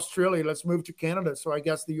go to Australia, let's move to Canada. So I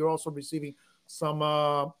guess that you're also receiving some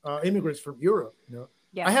immigrants from Europe.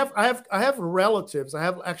 Yeah. I have relatives. I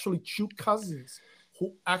have actually 2 cousins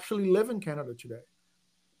who actually live in Canada today.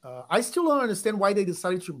 I still don't understand why they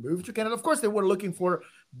decided to move to Canada. Of course, they were looking for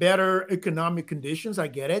better economic conditions. I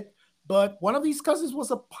get it. But one of these cousins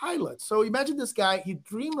was a pilot. So imagine this guy. He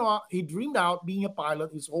dreamed out being a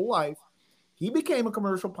pilot his whole life. He became a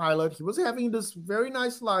commercial pilot. He was having this very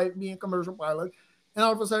nice life being a commercial pilot. And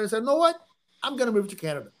all of a sudden he said, "No, what? I'm going to move to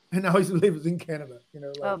Canada." And now he lives in Canada.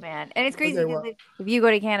 Oh man, and it's crazy because if you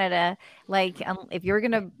go to Canada, like if you're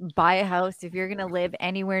gonna buy a house, if you're gonna live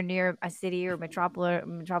anywhere near a city or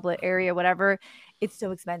metropolis area, whatever, it's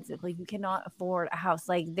so expensive. Like you cannot afford a house.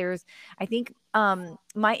 Like I think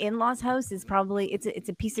my in-laws' house is probably it's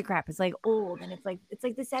a piece of crap. It's like old and it's like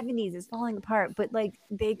the 70s. It's falling apart, but like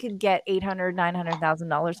they could get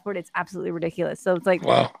 $800,000-$900,000 for it. It's absolutely ridiculous. So it's like,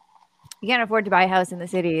 wow, you can't afford to buy a house in the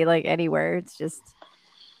city, like anywhere. It's just.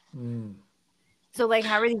 So like,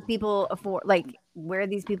 how are these people afford, like, where are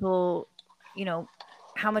these people,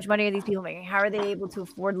 how much money are these people making? How are they able to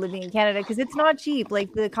afford living in Canada? Because it's not cheap.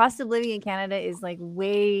 Like the cost of living in Canada is like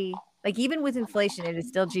way, like even with inflation, it is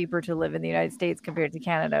still cheaper to live in the United States compared to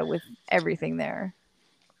Canada with everything there.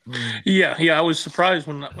 Yeah. I was surprised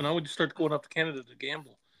when I would start going up to Canada to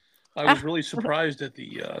gamble. I was really surprised at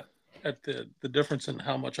the difference in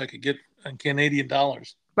how much I could get in Canadian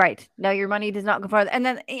dollars. Right. Now your money does not go farther. And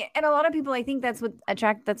a lot of people, I think that's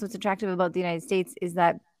what's attractive about the United States is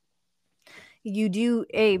that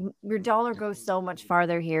your dollar goes so much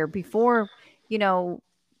farther here. Before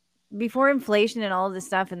inflation and all of this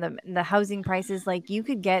stuff and the housing prices, like you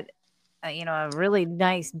could get a really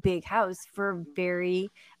nice big house for a very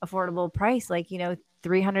affordable price. Like,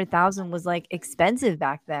 300,000 was like expensive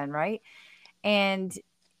back then, right? and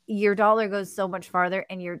your dollar goes so much farther,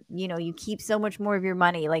 and you keep so much more of your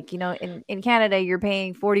money. Like, in Canada, you're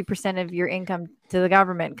paying 40% of your income to the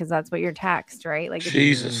government because that's what you're taxed, right? Like, it's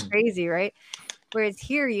Jesus. crazy, right? Whereas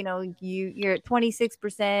here, you're at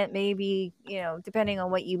 26%, maybe, depending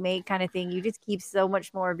on what you make, kind of thing. You just keep so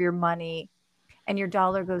much more of your money, and your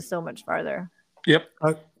dollar goes so much farther. Yep.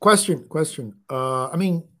 Question. I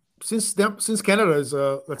mean, since Canada is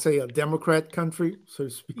let's say a Democrat country, so to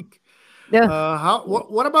speak, Yeah.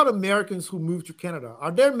 what about Americans who move to Canada?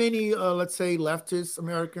 Are there many, let's say, leftist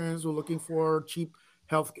Americans who are looking for cheap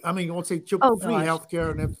health? I mean, I won't say cheap, Oh free gosh.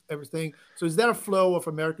 healthcare and everything. So, is there a flow of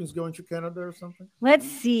Americans going to Canada or something? Let's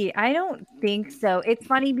see. I don't think so. It's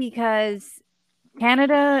funny because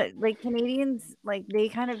Canada, like Canadians, like they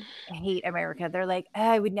kind of hate America. They're like, oh,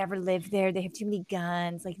 I would never live there. They have too many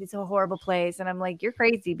guns. Like, it's a horrible place. And I'm like, you're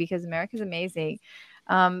crazy because America's amazing.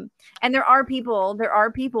 And there are people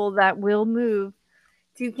that will move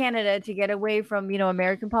to Canada to get away from,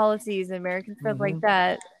 American policies and American stuff like Hmm.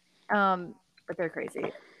 that. But they're crazy.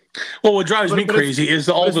 Well, what drives me But it's crazy is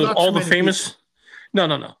but it's not all too the many people. famous.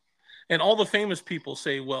 No. And all the famous people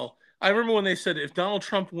say, "Well, I remember when they said if Donald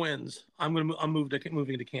Trump wins, I'm moving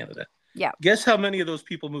to Canada." Yeah. Guess how many of those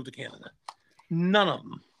people moved to Canada? None of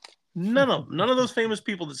them. None of them. None of those famous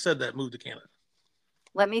people that said that moved to Canada.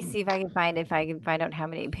 Let me see if I can find out how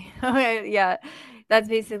many people. Yeah, that's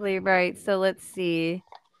basically right. So let's see.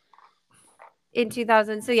 In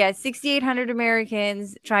 2000, so yeah, 6,800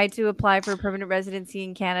 Americans tried to apply for permanent residency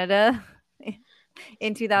in Canada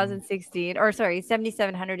in 2016, or sorry,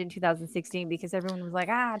 7,700 in 2016, because everyone was like,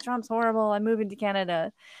 Trump's horrible, I'm moving to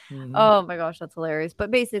Canada. Hmm. Oh my gosh, that's hilarious. But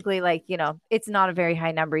basically, like, it's not a very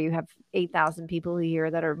high number. You have 8,000 people a year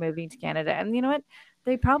that are moving to Canada. And you know what?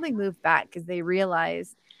 They probably moved back because they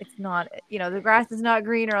realize it's not, the grass is not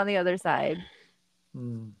greener on the other side.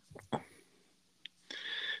 Mm.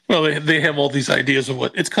 Well, they have all these ideas of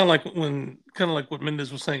what it's kind of like what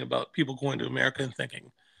Mendez was saying about people going to America and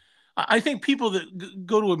thinking. I think people that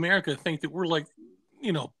go to America think that we're like,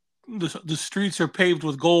 you know, the streets are paved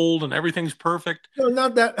with gold and everything's perfect, No,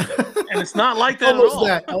 not that. and it's not like that at Almost all.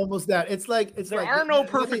 that. Almost that. There are no let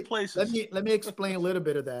perfect me places. let me explain a little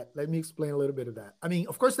bit of that. Let me explain a little bit of that. I mean,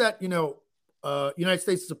 of course, that United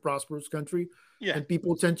States is a prosperous country, Yeah, and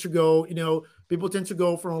people tend to go. People tend to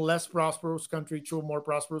go from a less prosperous country to a more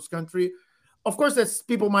prosperous country. Of course, that's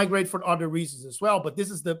people migrate for other reasons as well, but this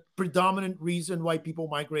is the predominant reason why people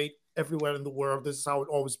migrate everywhere in the world. This is how it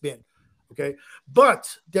always been. Okay, but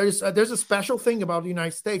there's a special thing about the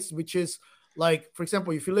United States, which is like, for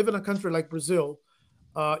example, if you live in a country like Brazil,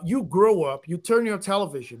 you grow up, you turn your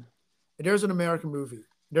television, and there's an American movie,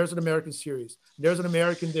 there's an American series, there's an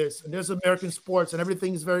American this, and there's American sports, and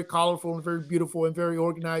everything is very colorful and very beautiful and very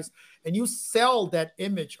organized. And you sell that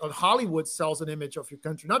image, or Hollywood sells an image of your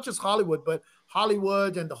country, not just Hollywood, but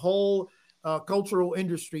Hollywood and the whole cultural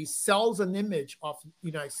industry sells an image of the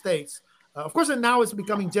United States. Of course, and now it's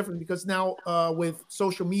becoming different because now with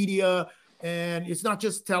social media, and it's not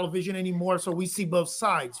just television anymore. So we see both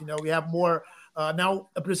sides. We have more now.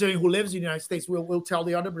 A Brazilian who lives in the United States will tell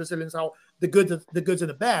the other Brazilians how the goods and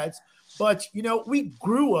the bads. But we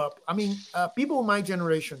grew up. I mean, people in my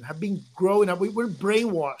generation have been growing up. We're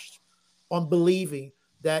brainwashed on believing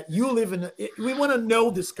that you live in. We want to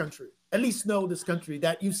know this country, at least know this country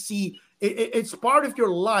that you see. It's part of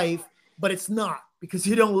your life, but it's not because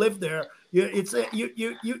you don't live there. You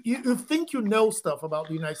think you know stuff about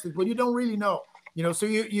the United States, but you don't really know. So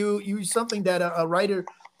you something that a writer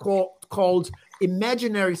called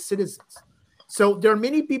imaginary citizens. So there are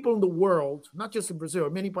many people in the world, not just in Brazil,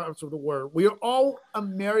 many parts of the world. We are all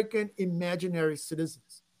American imaginary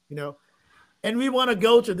citizens, and we want to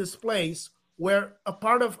go to this place where a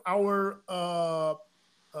part of our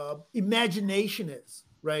imagination is,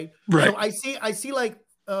 right? right. So I see like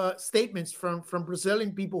statements from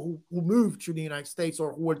Brazilian people who moved to the United States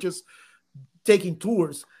or who are just taking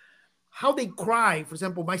tours, how they cry. For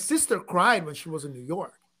example, my sister cried when she was in New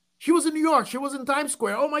York. She was in New York. She was in Times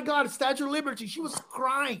Square. Oh my God, Statue of Liberty. She was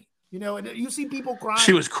crying, and you see people crying.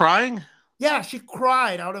 She was crying? Yeah, she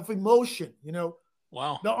cried out of emotion,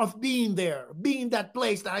 Wow. of being there, being that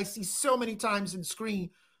place that I see so many times in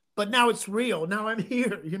screen. But now it's real. Now I'm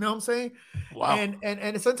here. You know what I'm saying? Wow.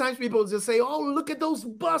 And sometimes people just say, "Oh, look at those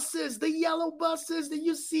buses, the yellow buses that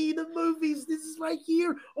you see in the movies. This is right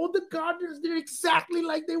here. Oh, the gardens, they're exactly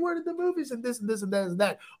like they were in the movies, and this and this and that and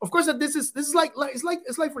that." Of course, that this is like it's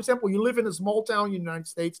like, for example, you live in a small town in the United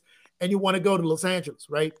States and you want to go to Los Angeles,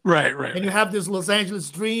 right? Right. And you have this Los Angeles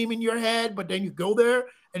dream in your head, but then you go there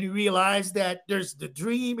and you realize that there's the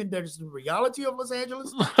dream and there's the reality of Los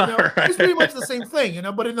Angeles. Right. It's pretty much the same thing,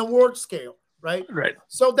 but in a world scale, right? Right.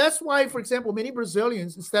 So that's why, for example, many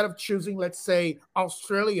Brazilians, instead of choosing, let's say,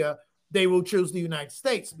 Australia, they will choose the United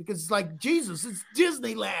States because it's like, Jesus, it's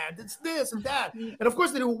Disneyland, it's this and that. And of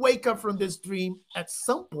course, they will wake up from this dream at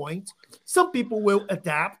some point. Some people will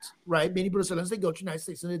adapt, right? Many Brazilians, they go to the United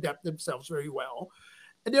States and adapt themselves very well.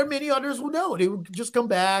 And there are many others who know. They would just come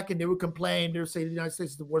back and they would complain. They would say the United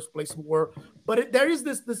States is the worst place in the world. But there is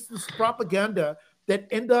this propaganda that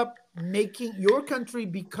end up making your country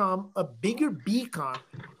become a bigger beacon,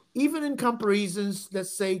 even in comparisons,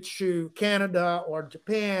 let's say, to Canada or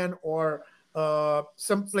Japan or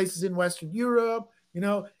some places in Western Europe.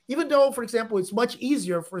 Even though, for example, it's much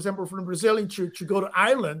easier, for example, for a Brazilian to go to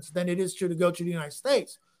Ireland than it is to go to the United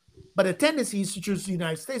States. But the tendency is to choose the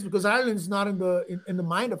United States because Ireland is not in the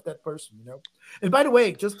mind of that person. And by the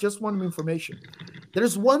way, just one information.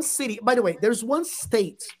 There's one city, by the way, there's one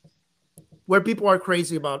state where people are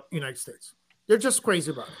crazy about the United States. They're just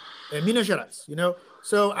crazy about it. Minas Gerais,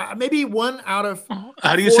 So maybe one out of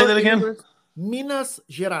How do you say that again? Minas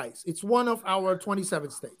Gerais. It's one of our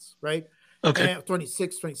 27 states, right? Okay.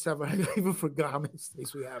 26, 27. I even forgot how many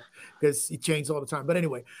states we have because it changes all the time. But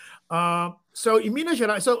anyway, so in Minas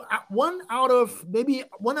Gerais, so one out of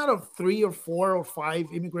 3 or 4 or 5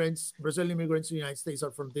 immigrants, Brazilian immigrants in the United States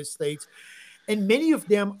are from this state. And many of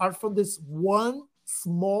them are from this one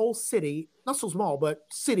small city, not so small, but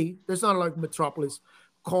city. There's not like metropolis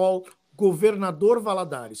called Governador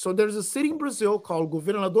Valadares. So there's a city in Brazil called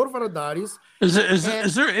Governador Valadares.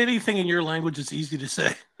 Is there anything in your language that's easy to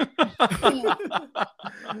say?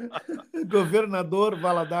 Governador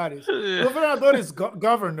Valadares. Yeah. Governador is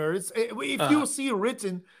governor. If you see it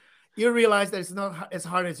written, you realize that it's not as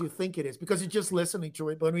hard as you think it is because you're just listening to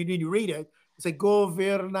it. But when you read it, it's a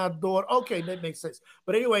Governador. Okay, that makes sense.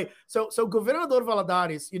 But anyway, so Governador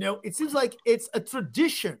Valadares, it seems like it's a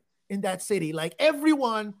tradition in that city. Like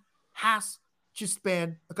everyone has to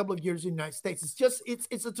spend a couple of years in the United States.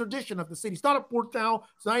 It's a tradition of the city. It's not a poor town.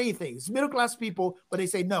 It's not anything. It's middle-class people, but they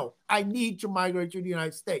say, no, I need to migrate to the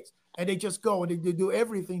United States. And they just go and they do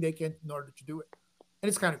everything they can in order to do it. And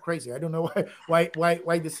it's kind of crazy. I don't know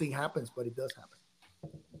why this thing happens, but it does happen.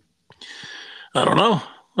 I don't know.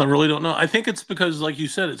 I really don't know. I think it's because, like you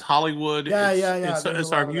said, it's Hollywood. Yeah.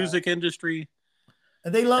 It's our music industry.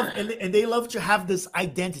 And they love to have this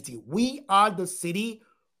identity. We are the city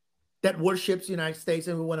that worships the United States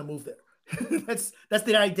and we want to move there. That's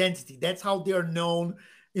their identity. That's how they're known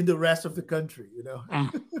in the rest of the country,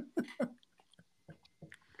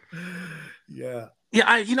 Yeah. Yeah,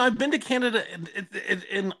 I've been to Canada,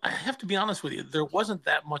 and I have to be honest with you, there wasn't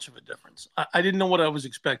that much of a difference. I didn't know what I was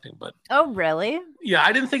expecting, but oh, really? Yeah,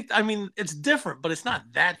 I didn't think. I mean, it's different, but it's not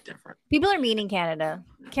that different. People are mean in Canada.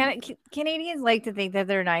 Canadians like to think that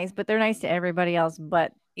they're nice, but they're nice to everybody else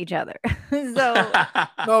but each other. So,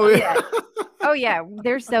 oh yeah,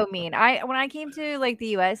 they're so mean. When I came to like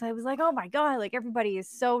the US, I was like, oh my god, like everybody is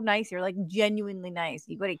so nice. You're like genuinely nice.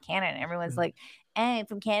 You go to Canada, and everyone's like, I'm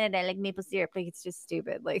from Canada, I like maple syrup. Like it's just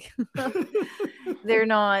stupid. Like they're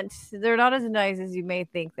not as nice as you may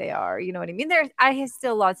think they are. You know what I mean? I have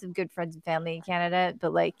still lots of good friends and family in Canada,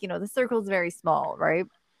 but like, the circle's very small, right?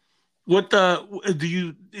 What do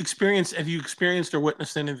you experience? Have you experienced or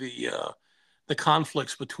witnessed any of the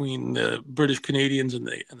conflicts between the British Canadians and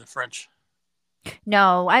the French?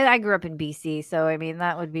 No, I grew up in BC, so I mean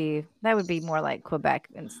that would be more like Quebec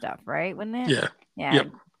and stuff, right? Wouldn't it? Yeah. Yeah.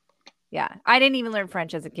 Yep. Yeah. I didn't even learn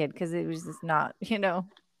French as a kid because it was just not,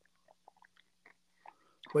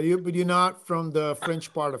 But you're not from the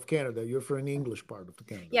French part of Canada. You're from the English part of the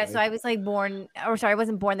Canada. Yeah, right? So I was like I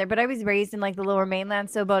wasn't born there, but I was raised in like the Lower Mainland,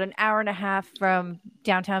 so about an hour and a half from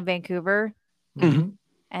downtown Vancouver. Mm-hmm.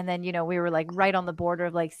 And then, we were like right on the border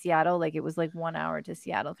of like Seattle. Like it was like 1 hour to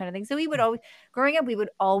Seattle kind of thing. So growing up, we would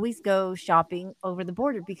always go shopping over the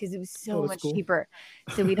border because it was so much cheaper.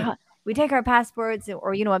 So we'd take our passports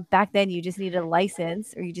or back then you just needed a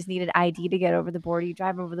license or you just needed ID to get over the border. You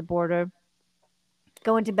drive over the border,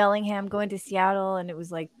 go into Bellingham, go into Seattle. And it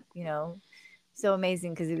was like, so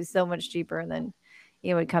amazing because it was so much cheaper. And then,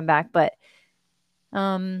 would come back. But,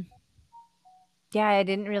 yeah, I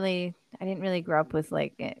didn't really grow up with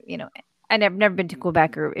like, I've never been to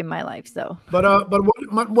Quebec in my life. So, but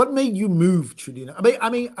what made you move to the?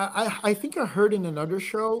 I think I heard in another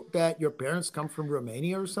show that your parents come from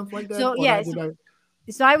Romania or something like that. So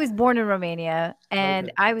so I was born in Romania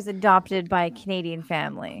and I was adopted by a Canadian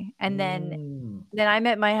family, and then I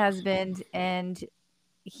met my husband, and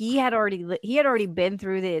he had already been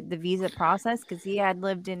through the visa process because he had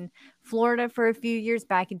lived in Florida for a few years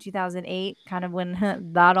back in 2008, kind of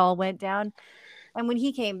when that all went down. And when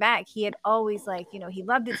he came back, he had always he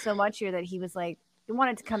loved it so much here that he was like, he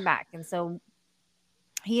wanted to come back. And so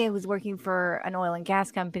he was working for an oil and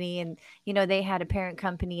gas company, and they had a parent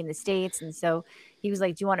company in the States, and so he was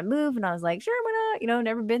like, do you want to move? And I was like, sure, why not?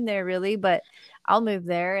 Never been there really, but I'll move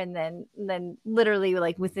there. And then literally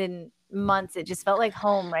like within months it just felt like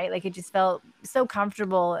home, right? Like it just felt so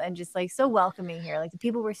comfortable and just like so welcoming here. Like the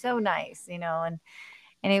people were so nice, and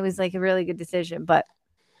it was like a really good decision. But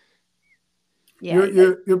yeah,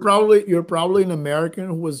 You're probably an American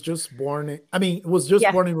who was just born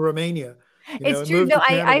yeah, born in Romania, it's and true. moved No, to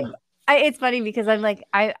Canada. it's funny because I'm like,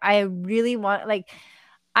 I really want, like,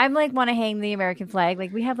 I'm like, want to hang the American flag.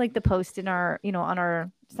 Like we have like the post in our, on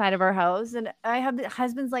our side of our house. And I have the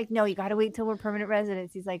husband's like, no, you got to wait till we're permanent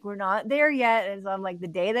residents. He's like, we're not there yet. And so I'm like, the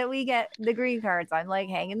day that we get the green cards, I'm like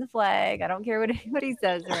hanging the flag. I don't care what anybody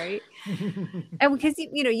says. Right. And because,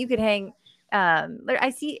 you could hang,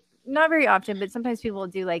 I see not very often, but sometimes people will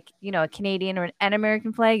do like, a Canadian or an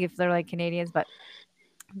American flag if they're like Canadians, but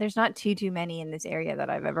there's not too many in this area that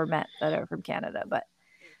I've ever met that are from Canada, but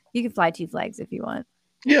you can fly two flags if you want.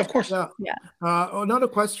 Yeah, of course. Yeah. Yeah. Another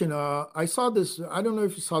question. I saw this. I don't know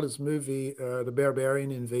if you saw this movie, The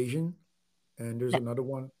Barbarian Invasion, and there's another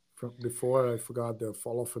one from before. I forgot, The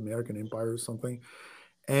Fall of American Empire or something.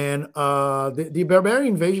 And the Barbarian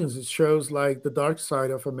Invasions, it shows like the dark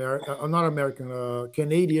side of America, not American,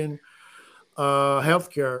 Canadian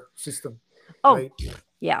healthcare system, Oh, right?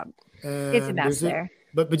 yeah. It's a And mess there's it. there.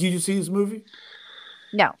 But did you see this movie?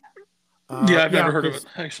 No, Yeah, I've Yeah, never heard of it,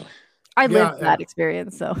 because actually. I yeah, lived that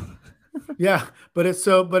experience. So, yeah, but it's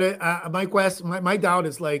so. But my question, my doubt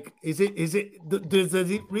is like, does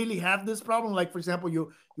it really have this problem? Like, for example,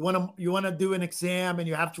 you want to do an exam and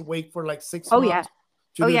you have to wait for like six oh yeah, months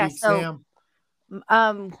to oh do yeah. the So,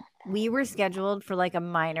 exam. we were scheduled for like a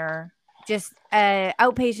minor, just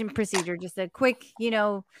outpatient procedure, just a quick,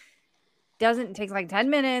 doesn't take like 10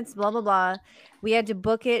 minutes, blah blah blah. We had to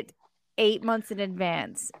book it 8 months in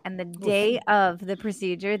advance, and the Oh day shoot! of the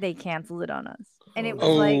procedure they canceled it on us, and it Holy was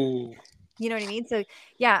shit! like, Oh, you know what I mean? So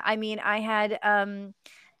yeah, I mean, I had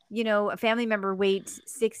a family member wait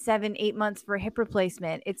 6, 7, 8 months for a hip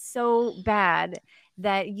replacement. It's so bad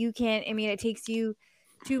that you can't, I mean, it takes you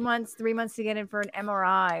 2 months, 3 months to get in for an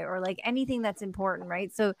MRI or like anything that's important,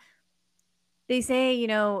 right? So they say,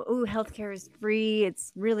 oh, healthcare is free.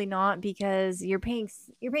 It's really not, because you're paying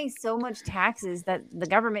so much taxes that the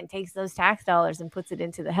government takes those tax dollars and puts it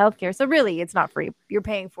into the healthcare. So really, it's not free. You're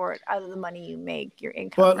paying for it out of the money you make, your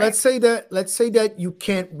income, But right? let's say that you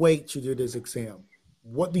can't wait to do this exam.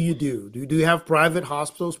 What do you do? Do you have private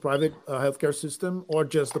hospitals, private healthcare system, or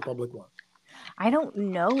just the public one? I don't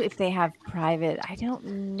know if they have private. I don't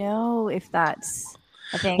know if that's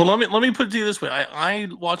a well, thing. let me put it to you this way. I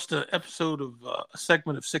watched an episode of a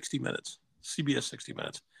segment of 60 Minutes, CBS 60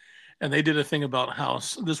 Minutes, and they did a thing about how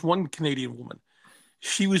this one Canadian woman,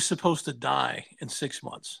 she was supposed to die in 6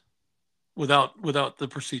 months without the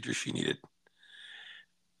procedure she needed.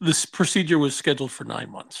 This procedure was scheduled for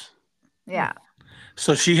 9 months. Yeah.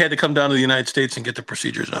 So she had to come down to the United States and get the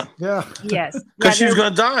procedures done Yeah. Yes. Yeah. because she was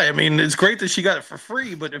going to die. I mean, it's great that she got it for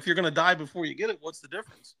free, but if you're going to die before you get it, what's the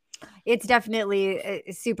difference? It's definitely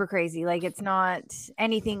super crazy. Like it's not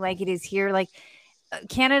anything like it is here. Like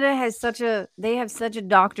Canada has they have such a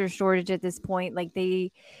doctor shortage at this point. Like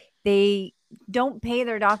they don't pay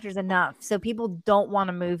their doctors enough. So people don't want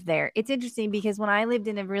to move there. It's interesting because when I lived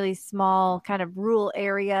in a really small kind of rural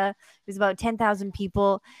area, it was about 10,000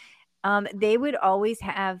 people. They would always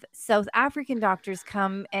have South African doctors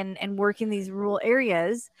come and work in these rural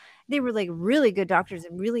areas. They were like really good doctors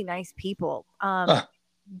and really nice people. Uh,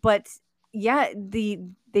 But yeah, they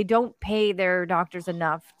don't pay their doctors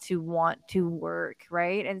enough to want to work,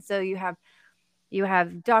 right? And so you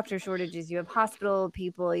have doctor shortages, you have hospital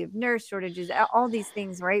people, you have nurse shortages, all these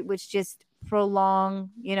things, right? Which just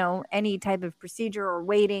prolong, any type of procedure or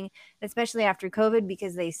waiting, especially after COVID,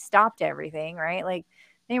 because they stopped everything, right? Like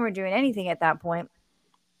they weren't doing anything at that point.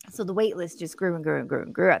 So the wait list just grew and grew and grew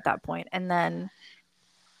and grew at that point. And then,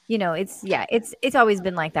 it's always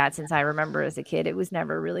been like that since I remember as a kid. It was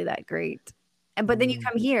never really that great. But then you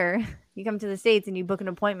come here, you come to the States and you book an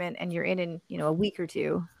appointment and you're in a week or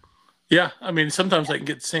two. yeah, I mean, sometimes I can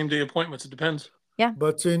get same day appointments. It depends. Yeah.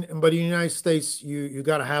 But in the United States, you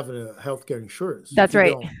got to have a healthcare insurance. That's If you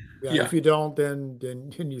right. don't, yeah, Yeah. if you don't, then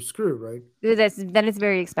you screw, right? Then it's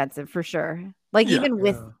very expensive for sure. Like Yeah.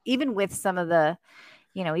 even with some of the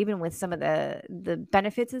even with some of the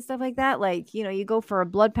benefits and stuff like that, like, you go for a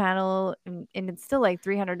blood panel and it's still like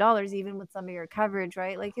 $300, even with some of your coverage,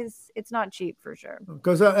 right? Like it's not cheap for sure.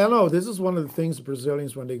 Because I know this is one of the things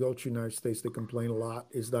Brazilians, when they go to United States, they complain a lot.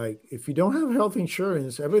 Is like, if you don't have health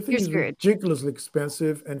insurance, everything You're is screwed. ridiculously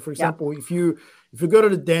expensive. And for Yeah. example, if you go to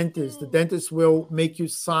the dentist will make you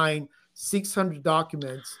sign 600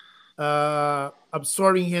 documents,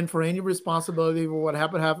 absorbing him for any responsibility for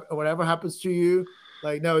whatever happens to you.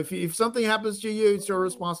 Like, no, if something happens to you, it's your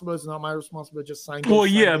responsibility. It's not my responsibility. Just sign this. Well,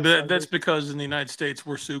 Sign yeah, this, but sign that's this. because in the United States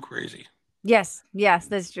we're sue crazy. Yes,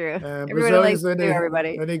 that's true. And Everybody likes Brazilians, to sue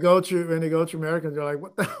everybody. when they go to Americans, they're like,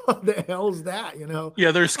 what the hell is that?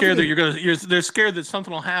 Yeah, they're scared Okay. that they're scared that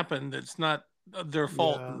something will happen that's not their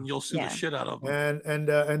fault, Yeah. and you'll sue the shit out of them. And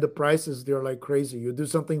the prices, they're like crazy. You do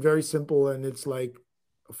something very simple and it's like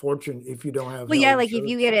a fortune if you don't have Well, yeah, health like if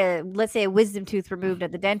you insurance. get let's say a wisdom tooth removed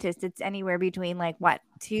at the dentist, it's anywhere between like what,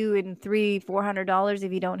 $200 and $400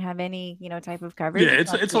 if you don't have any, type of coverage. Yeah,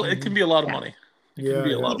 It's not cheap. it can be a lot of Yeah. money. It Yeah, can be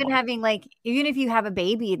a yeah. lot of Even money. having even if you have a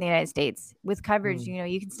baby in the United States with coverage,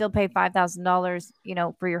 you can still pay $5,000,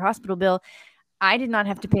 for your hospital bill. I did not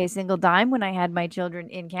have to pay a single dime when I had my children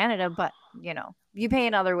in Canada, but you pay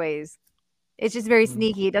in other ways. It's just very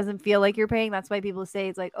sneaky. It doesn't feel like you're paying. That's why people say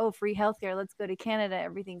it's like, oh, free healthcare. Let's go to Canada.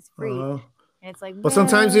 Everything's free. Uh-huh. And it's like, But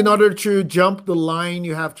sometimes in well, order to jump the line,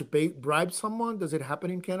 you have to bribe someone. Does it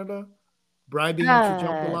happen in Canada? Bribing to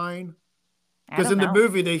jump the line? I Because don't in the know.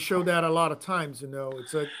 movie they show that a lot of times.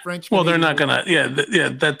 It's a French. Well, they're Canadian not movie. gonna. Yeah,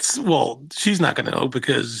 that's well. She's not gonna know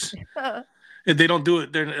because they don't do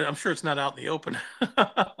it. I'm sure it's not out in the open.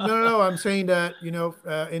 No. I'm saying that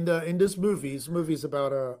in this movie's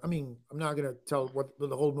about I mean, I'm not gonna tell what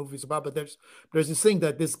the whole movie's about, but there's this thing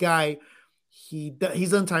that this guy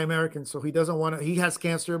he's anti-American, so he doesn't want to. He has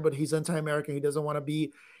cancer, but he's anti-American. He doesn't want to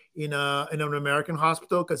be in an American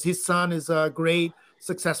hospital because his son is a great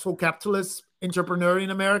successful capitalist entrepreneur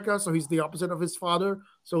in America. So he's the opposite of his father.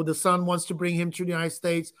 So the son wants to bring him to the United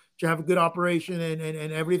States to have a good operation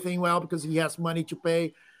and everything well because he has money to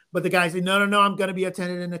pay. But the guy said, no, I'm going to be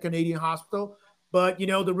attended in a Canadian hospital. But,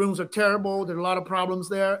 the rooms are terrible. There are a lot of problems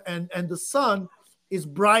there. And the son is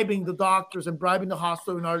bribing the doctors and bribing the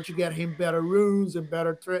hospital in order to get him better rooms and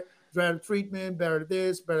better treatment, better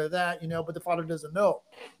this, better that, but the father doesn't know.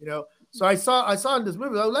 So I saw in this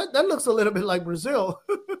movie, that looks a little bit like Brazil.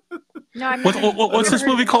 No, what's this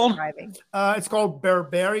movie called? It's called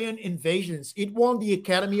Barbarian Invasions. It won the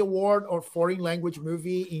Academy Award or Foreign Language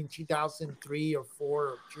Movie in 2003 or 4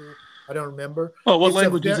 or 2. I don't remember. Oh, what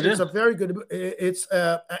language is it in? It's a very good. It's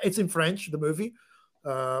in French, the movie,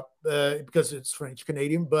 because it's French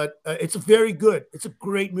Canadian, but it's very good. It's a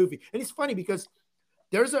great movie, and it's funny because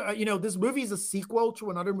there's this movie is a sequel to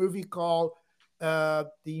another movie called The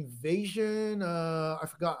Invasion. I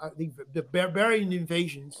forgot the Barbarian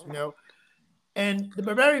Invasions. And the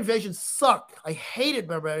Barbarian Invasions suck. I hated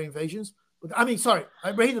Barbarian Invasions. I mean, sorry,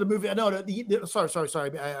 I hated the movie. No, sorry.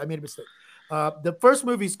 I made a mistake. The first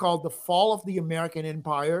movie is called The Fall of the American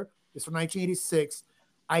Empire. It's from 1986.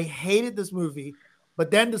 I hated this movie. But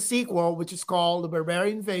then the sequel, which is called The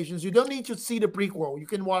Barbarian Invasions, you don't need to see the prequel. You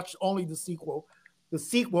can watch only the sequel. The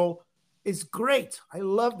sequel is great. I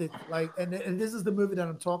loved it. And this is the movie that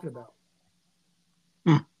I'm talking about.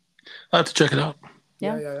 I'll have to check it out.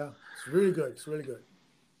 Yeah. It's really good.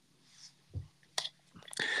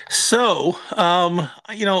 So,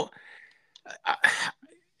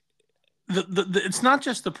 it's not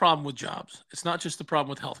just the problem with jobs. It's not just the problem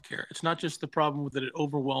with healthcare. It's not just the problem that it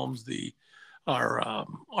overwhelms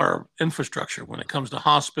our infrastructure when it comes to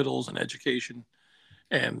hospitals and education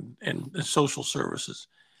and social services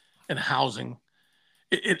and housing.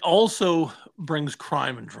 It also brings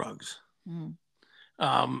crime and drugs.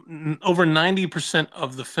 Over 90%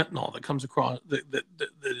 of the fentanyl that comes across that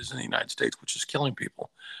is in the United States, which is killing people,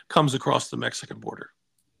 comes across the Mexican border.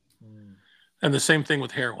 And the same thing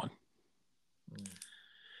with heroin.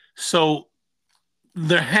 So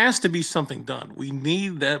there has to be something done. We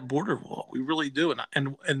need that border wall. We really do.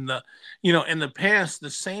 And in the past, the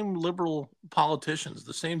same liberal politicians,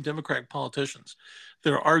 the same Democratic politicians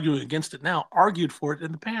that are arguing against it now argued for it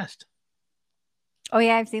in the past. Oh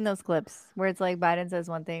yeah, I've seen those clips where it's like Biden says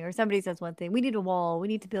one thing or somebody says one thing. We need a wall. We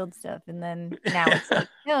need to build stuff, and then now it's like,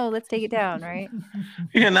 no, let's take it down, right?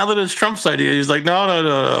 Yeah. Now that it's Trump's idea, he's like,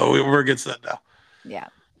 no, we're against that now. Yeah.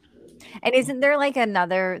 And isn't there like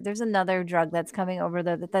there's another drug that's coming over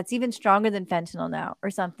there that's even stronger than fentanyl now or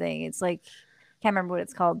something? It's like, can't remember what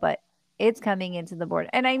it's called, but it's coming into the border.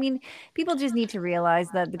 And I mean, people just need to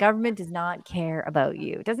realize that the government does not care about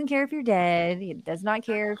you. It doesn't care if you're dead. It does not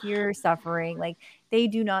care if you're suffering. Like, they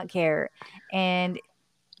do not care. And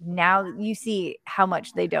now you see how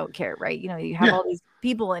much they don't care, right? You know, you have all these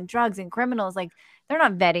people and drugs and criminals, like they're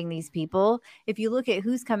not vetting these people. If you look at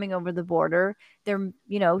who's coming over the border, they're,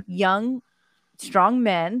 you know, young, strong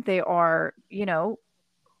men. They are, you know,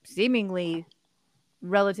 seemingly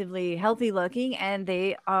relatively healthy looking, and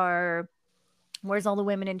they are, where's all the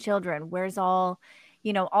women and children? Where's all,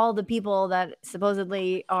 you know, all the people that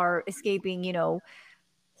supposedly are escaping, you know,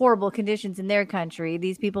 horrible conditions in their country?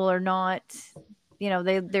 These people are not, you know,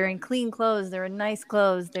 they're in clean clothes, they're in nice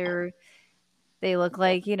clothes, they look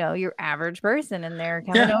like, you know, your average person, and they're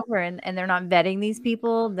coming over, and they're not vetting these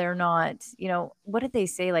people. They're not, you know, what did they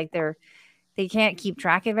say? Like they can't keep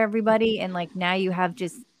track of everybody. And like now you have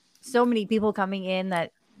just so many people coming in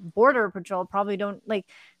that Border Patrol probably don't like,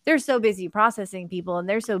 they're so busy processing people, and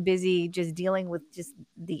they're so busy just dealing with just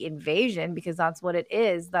the invasion, because that's what it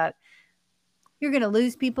is, that you're going to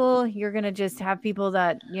lose people. You're going to just have people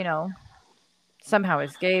that, you know, somehow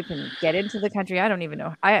escape and get into the country. I don't even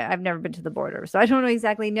know. I've never been to the border, so I don't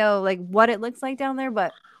exactly know like what it looks like down there,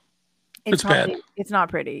 but It's bad. It's not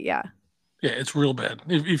pretty. Yeah. Yeah, it's real bad.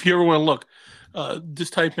 If you ever want to look,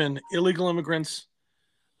 just type in illegal immigrants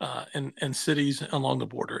and cities along the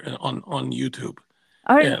border on YouTube.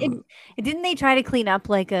 Oh, and didn't they try to clean up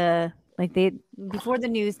like they, before the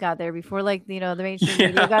news got there, before like, you know, the mainstream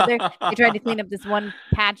media got there, they tried to clean up this one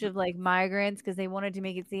patch of like migrants because they wanted to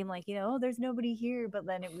make it seem like, you know, oh, there's nobody here. But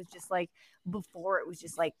then it was just like, before it was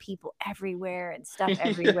just like people everywhere and stuff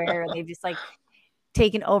everywhere, and they've just like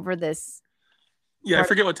taken over this. Yeah, I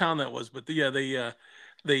forget what town that was, but the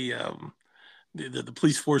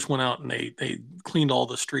police force went out and they cleaned all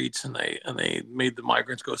the streets, and they made the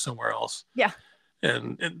migrants go somewhere else. Yeah.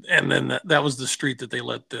 And then that was the street that they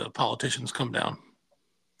let the politicians come down,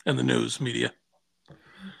 and the news media.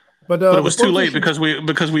 But it was too late because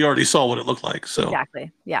we already saw what it looked like. So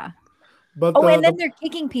exactly, yeah. But and then they're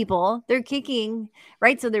kicking people. They're kicking,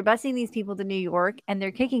 right? So they're busing these people to New York, and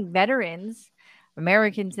they're kicking veterans,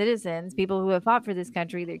 American citizens, people who have fought for this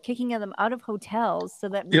country. They're kicking them out of hotels so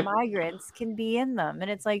that migrants can be in them.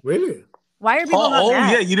 And it's like, really? Why are people not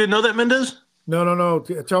mad? Yeah, you didn't know that, Mendez? No.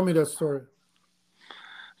 Tell me that story.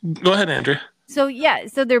 Go ahead, Andrea. So yeah,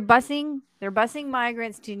 so they're busing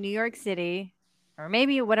migrants to New York City, or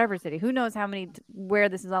maybe whatever city. Who knows how many, where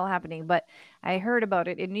this is all happening? But I heard about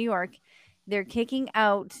it in New York. They're kicking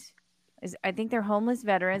out, I think they're homeless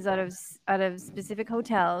veterans out of specific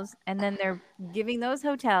hotels, and then they're giving those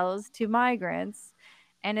hotels to migrants.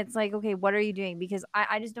 And it's like, okay, what are you doing? Because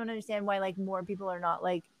I just don't understand why like more people are not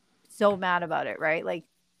like so mad about it, right? Like,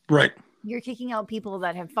 right, you're kicking out people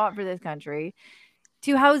that have fought for this country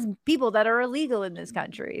to house people that are illegal in this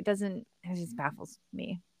country. It just baffles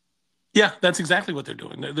me. Yeah, that's exactly what they're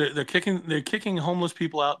doing. They're kicking homeless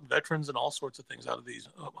people out, veterans, and all sorts of things out of these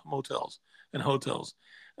motels and hotels,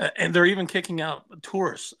 and they're even kicking out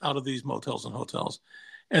tourists out of these motels and hotels,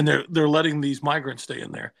 and they're letting these migrants stay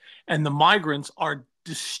in there, and the migrants are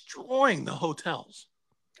destroying the hotels.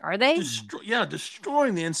 Are they?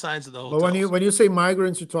 Destroying the insides of the hotels. But when you say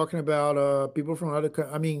migrants, you're talking about people from other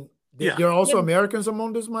countries. I mean, there are also Americans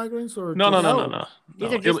among these migrants, or no.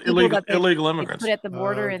 These are just illegal immigrants. They put at the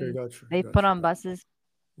border and they put on buses.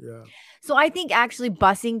 Yeah. So I think actually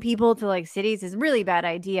busing people to like cities is a really bad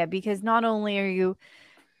idea, because not only are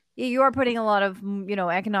you are putting a lot of, you know,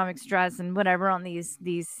 economic stress and whatever on these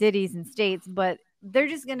cities and states, but they're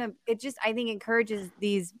just I think encourages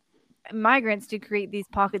these migrants to create these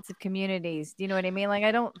pockets of communities. Do you know what I mean? Like,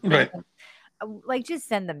 I don't think like, just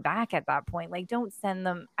send them back at that point. Like, don't send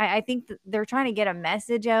them. I think that they're trying to get a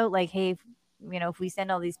message out, like, hey, if we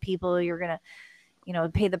send all these people, you're gonna,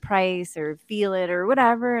 pay the price or feel it or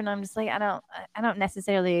whatever. And I'm just like, I don't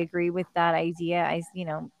necessarily agree with that idea.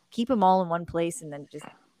 Keep them all in one place and then just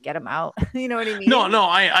get them out. You know what I mean? No,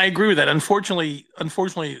 I agree with that. Unfortunately,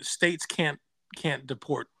 states can't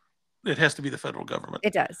deport. It has to be the federal government.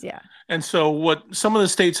 It does, yeah. And so what some of the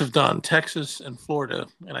states have done, Texas and Florida,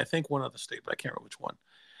 and I think one other state, but I can't remember which one.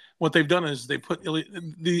 What they've done is they put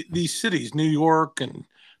these cities, New York and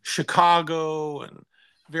Chicago and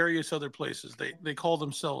various other places, they call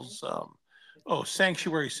themselves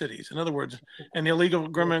sanctuary cities. In other words, an illegal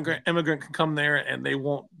immigrant can come there and they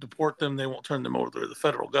won't deport them. They won't turn them over to the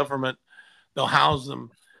federal government. They'll house them.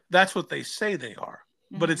 That's what they say they are.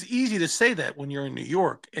 But it's easy to say that when you're in New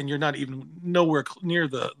York and you're not even nowhere near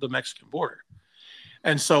the Mexican border.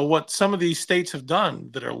 And so what some of these states have done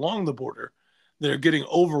that are along the border that are getting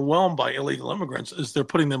overwhelmed by illegal immigrants is they're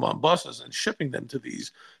putting them on buses and shipping them to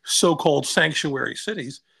these so-called sanctuary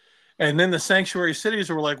cities. And then the sanctuary cities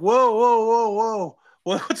are like, whoa,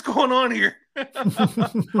 what's going on here?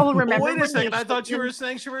 Oh, Well, remember wait a when they second. I thought shipped you were them? a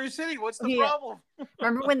sanctuary city. What's the Yeah. problem?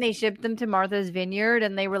 Remember when they shipped them to Martha's Vineyard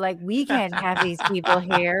and they were like, we can't have these people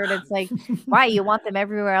here. And it's like, why? You want them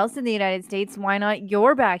everywhere else in the United States. Why not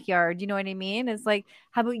your backyard? You know what I mean? It's like,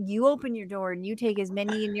 how about you open your door and you take as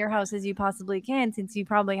many in your house as you possibly can, since you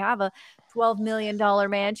probably have a $12 million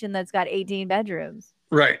mansion that's got 18 bedrooms.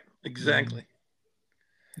 Right. Mm, Exactly.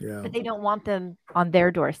 yeah. But they don't want them on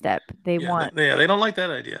their doorstep. They Yeah. want, They don't like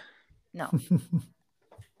that idea. no. So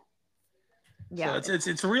Yeah.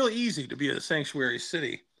 it's really easy to be a sanctuary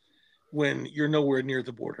city when you're nowhere near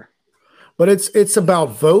the border. But it's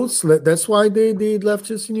about votes. That's why the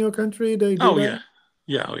leftists in your country they do Oh yeah. that.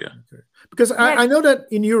 Yeah. Oh yeah. Okay. Because Yeah. I know that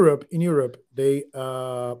in Europe, they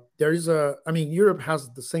there is a. I mean, Europe has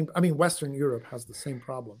the same. I mean, Western Europe has the same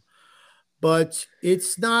problem, but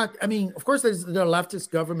it's not. I mean, of course, there are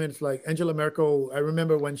leftist governments like Angela Merkel. I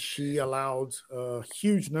remember when she allowed a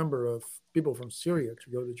huge number of people from Syria to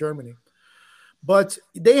go to Germany. But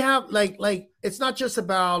they have it's not just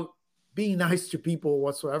about being nice to people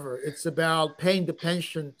whatsoever. It's about paying the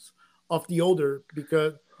pensions of the older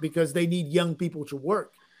because they need young people to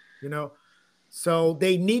work, you know. So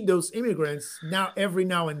they need those immigrants now every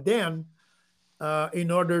now and then in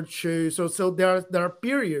order to there are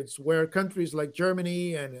periods where countries like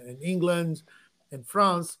Germany and England and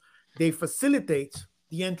France they facilitate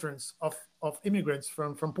the entrance of immigrants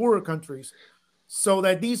from poorer countries so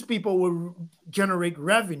that these people will generate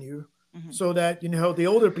revenue so that the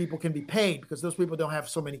older people can be paid because those people don't have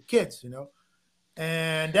so many kids,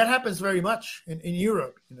 and that happens very much in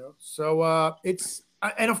Europe, so it's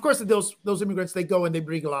and of course those immigrants they go and they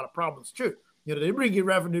bring a lot of problems too. They bring you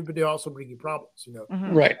revenue, but they also bring you problems.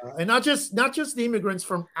 Right. And not just the immigrants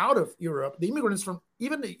from out of Europe, the immigrants from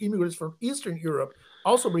Eastern Europe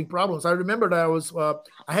also bring problems. I remember that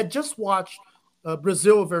I had just watched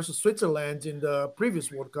Brazil versus Switzerland in the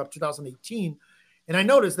previous World Cup 2018, and I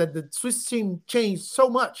noticed that the Swiss team changed so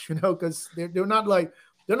much, because they're not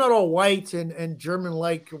all white and German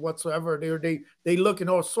like whatsoever. They look in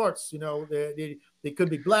all sorts, they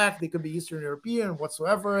could be black, they could be Eastern European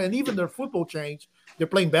whatsoever, and even their football changed. They're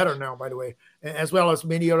playing better now, by the way, as well as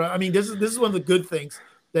many other. I mean, this is one of the good things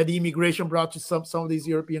that the immigration brought to some of these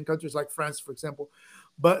European countries, like France, for example.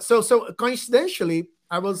 But so coincidentally,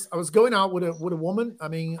 I was going out with a woman. I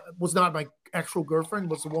mean, it was not my actual girlfriend,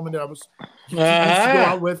 was a woman that I was used to go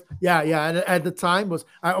out with. Yeah. And at the time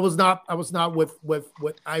I was not with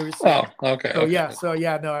Iris. Oh, okay. So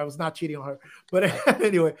okay. no, I was not cheating on her. But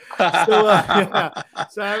anyway, so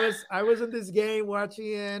I was in this game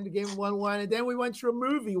watching and the game 1-1, and then we went to a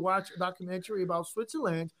movie, watch a documentary about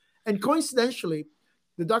Switzerland, and coincidentally,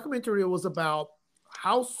 the documentary was about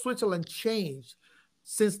how Switzerland changed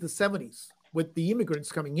since the 70s with the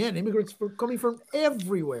immigrants coming in. Immigrants coming from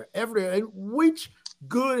everywhere, and which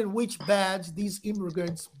good and which bad these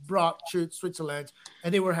immigrants brought to Switzerland.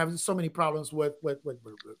 And they were having so many problems with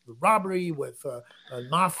robbery, with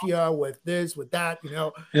mafia, with this, with that,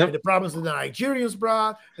 Yep. and the problems that the Nigerians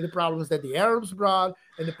brought, and the problems that the Arabs brought,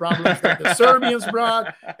 and the problems that the Serbians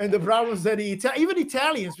brought, and the problems that even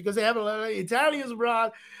Italians, because they have a lot of Italians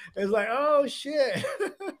brought. It's like, oh shit.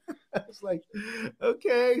 It's like,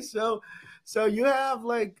 okay, so you have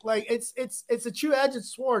like it's a two-edged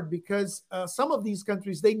sword, because some of these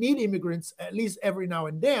countries they need immigrants at least every now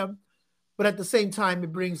and then, but at the same time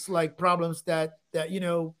it brings like problems that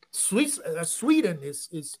Sweden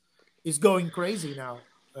is going crazy now.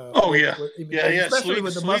 Especially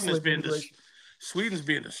with the Muslim immigration. Sweden's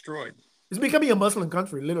being destroyed. It's becoming a Muslim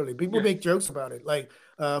country, literally. People make jokes about it. Like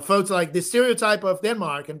folks like the stereotype of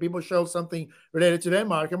Denmark, and people show something related to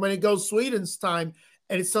Denmark. And when it goes Sweden's time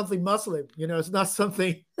and it's something Muslim, it's not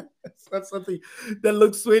something that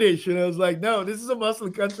looks Swedish. It's like, no, this is a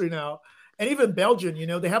Muslim country now. And even Belgium,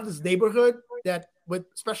 they have this neighborhood that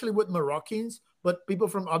especially with Moroccans, but people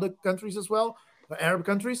from other countries as well, Arab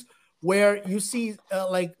countries, where you see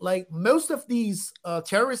like most of these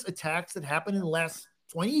terrorist attacks that happened in the last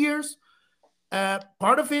 20 years,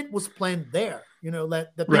 part of it was planned there, that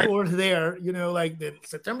the people were there, like the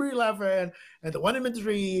September 11 and the one in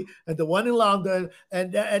Madrid and the one in London,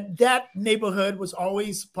 and that neighborhood was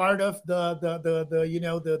always part of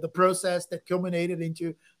the process that culminated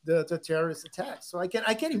into the terrorist attacks. So I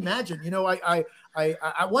can imagine,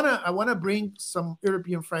 I want to bring some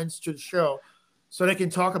European friends to the show so they can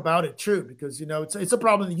talk about it too, because it's a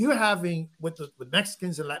problem that you're having with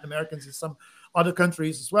Mexicans and Latin Americans and some other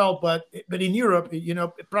countries as well, but in Europe,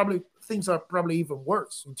 things are probably even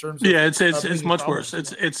worse in terms of it's much worse.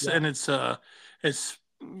 It's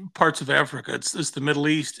parts of Africa. It's the Middle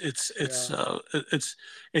East. It's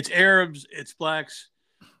Arabs. It's blacks.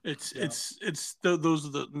 Those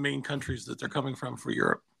are the main countries that they're coming from for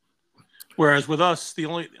Europe. Whereas with us,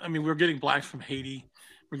 we're getting blacks from Haiti,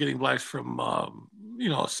 we're getting blacks from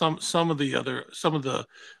some of the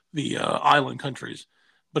island countries,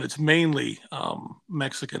 but it's mainly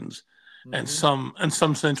Mexicans and some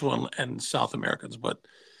Central and South Americans, but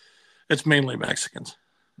it's mainly Mexicans.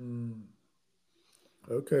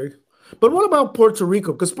 Okay. But what about Puerto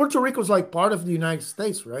Rico? Because Puerto Rico is like part of the United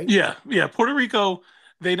States, right? Yeah. Puerto Rico,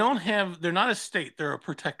 they're not a state, they're a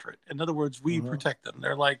protectorate. In other words, we protect them.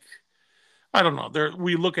 They're like, I don't know,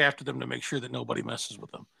 we look after them to make sure that nobody messes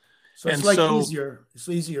with them. So it's easier. It's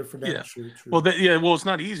easier for them. Yeah. True. Well, it's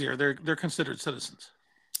not easier. They're considered citizens.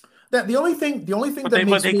 The only thing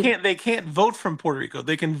they can't vote from Puerto Rico.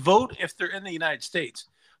 They can vote if they're in the United States,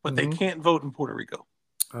 but they can't vote in Puerto Rico.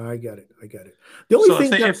 I get it. The only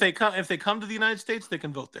thing if they come to the United States, they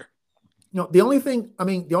can vote there. No, the only thing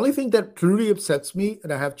that truly upsets me,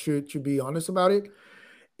 and I have to be honest about it,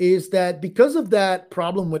 is that because of that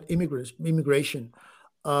problem with immigration,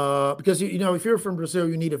 because if you're from Brazil,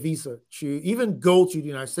 you need a visa to even go to the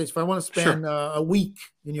United States. If I want to spend a week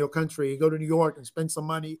in your country, go to New York and spend some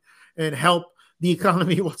money and help the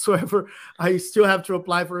economy whatsoever, I still have to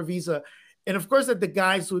apply for a visa. And of course, that the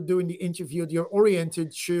guys who are doing the interview, they're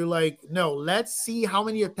oriented to no, let's see how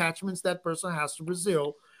many attachments that person has to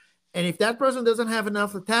Brazil. And if that person doesn't have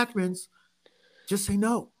enough attachments, just say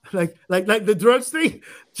no. Like the drugs thing,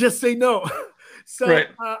 just say no. So right.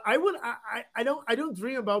 I don't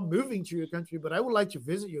dream about moving to your country, but I would like to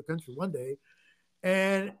visit your country one day.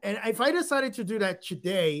 And if I decided to do that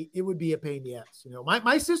today, it would be a pain in the ass.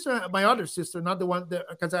 My sister, my other sister, not the one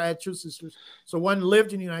because I had two sisters. So one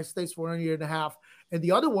lived in the United States for 1 year and a half, and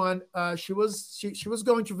the other one, she was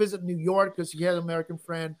going to visit New York because she had an American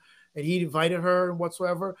friend, and he invited her and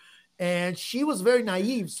whatsoever. And she was very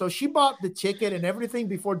naive, so she bought the ticket and everything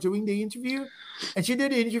before doing the interview. And she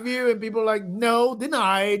did the interview, and people were like, no,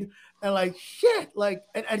 denied, and shit,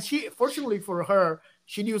 and she, fortunately for her,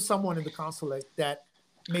 she knew someone in the consulate that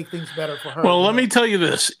made things better for her. Well, let me tell you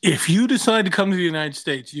this. If you decide to come to the United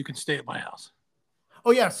States, you can stay at my house. Oh,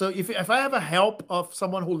 yeah. So if I have a help of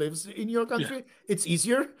someone who lives in your country, it's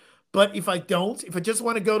easier. But if I just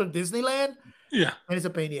want to go to Disneyland, and it's a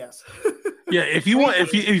pain in the ass. Yeah, if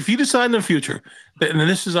you decide in the future, and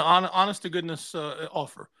this is an honest to goodness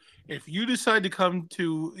offer, if you decide to come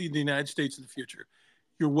to the United States in the future,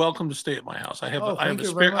 you're welcome to stay at my house. I have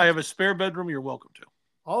a spare bedroom. You're welcome to.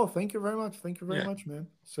 Oh, thank you very much. Thank you very much, man.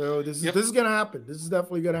 So this is gonna happen. This is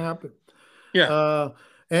definitely gonna happen. Yeah.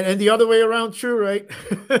 And the other way around, too, right?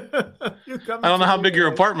 I don't know how big your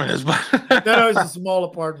apartment is, but no, it's a small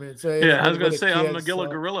apartment. I was going to say, I'm a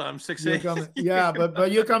gorilla. I'm 6'8". Yeah, but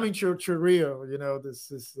you're coming to Rio.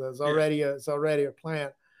 This is already a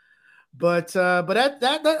plan. But that's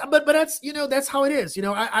that's how it is.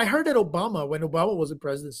 I heard that Obama, when Obama was in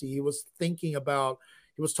presidency, he was talking about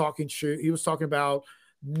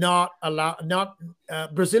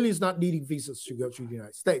Brazilians not needing visas to go to the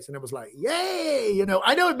United States, and it was like, yay!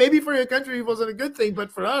 I know maybe for your country it wasn't a good thing,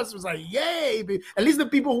 but for us it was like, yay! At least the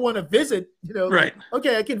people who want to visit, right?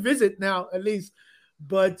 Okay, I can visit now at least.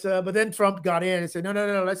 But then Trump got in and said,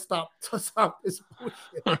 no, let's stop this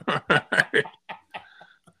bullshit.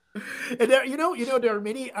 And there, there are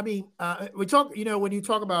many. I mean, we talk. When you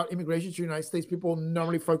talk about immigration to the United States, people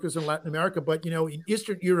normally focus on Latin America, but in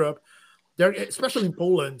Eastern Europe, there, especially in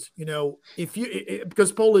Poland,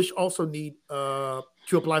 because Polish also need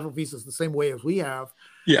to apply for visas the same way as we have.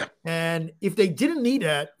 Yeah. And if they didn't need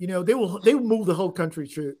that, they would move the whole country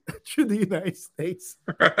to the United States.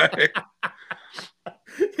 Right.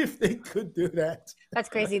 If they could do that. That's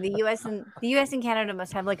crazy. The US and Canada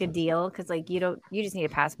must have a deal, because you just need a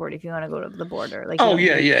passport if you want to go to the border. You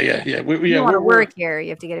want to work here, you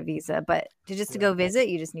have to get a visa, but to go visit,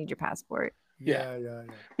 you just need your passport. Yeah.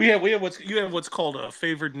 We have what's called a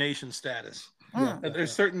favored nation status.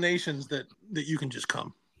 There's certain nations that you can just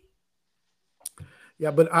come.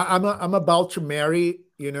 Yeah, but I'm about to marry,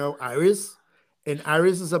 Iris. And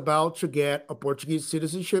Iris is about to get a Portuguese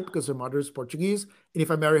citizenship because her mother is Portuguese. And if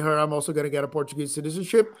I marry her, I'm also going to get a Portuguese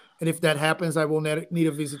citizenship. And if that happens, I will not need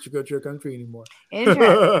a visa to go to your country anymore.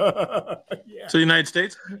 Interesting. So United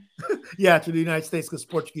States? Yeah, to the United States, because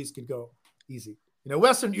Portuguese can go easy.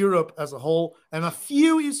 Western Europe as a whole, and a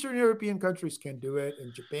few Eastern European countries can do it.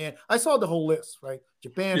 And Japan, I saw the whole list, right?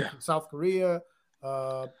 Japan, South Korea.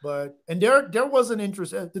 But there was an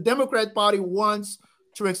interest. The Democrat Party wants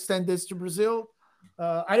to extend this to Brazil.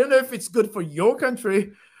 I don't know if it's good for your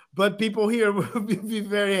country, but people here will be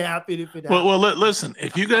very happy if it happens. Well, listen,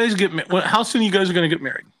 if you guys how soon are you guys going to get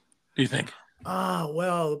married, do you think?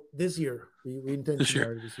 Well, this year. We intend This to year.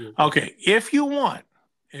 marry this year. Okay. If you want,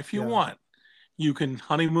 Yeah. you can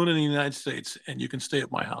honeymoon in the United States and you can stay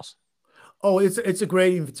at my house. Oh, it's a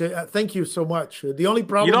great invitation. Thank you so much. The only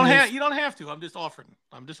problem is You don't have to. I'm just offering.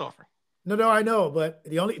 I'm just offering. no, I know, but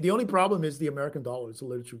the only problem is the American dollar is a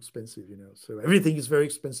little too expensive, you know. So everything is very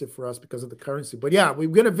expensive for us because of the currency. But yeah, we're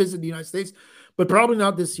gonna visit the United States, but probably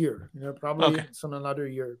not this year. You know, probably Okay. some another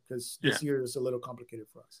year because Yeah. this year is a little complicated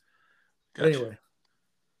for us. But Gotcha. anyway,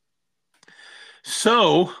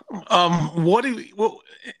 So,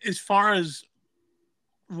 as far as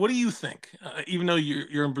what do you think? Even though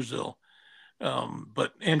you're in Brazil,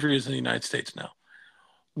 but Andrea's in the United States now.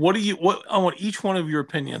 What I want each one of your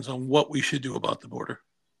opinions on what we should do about the border.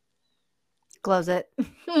 Close it.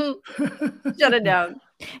 Shut it down.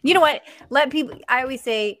 You know what? Let people, I always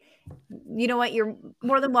say, you know what? You're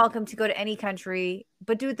more than welcome to go to any country,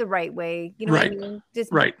 but do it the right way. You know what I Right. mean?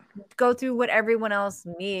 Just Right. go through what everyone else,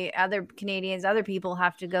 me, other Canadians, other people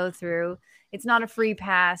have to go through. It's not a free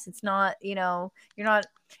pass. It's not, you know, you're not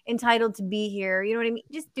entitled to be here. You know what I mean?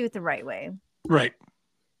 Just do it the right way. Right.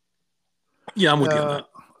 Yeah, I'm with you on that.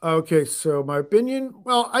 Okay, so my opinion.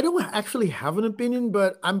 Well, I don't actually have an opinion,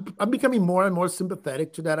 but I'm becoming more and more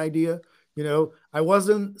sympathetic to that idea. You know, I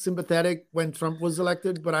wasn't sympathetic when Trump was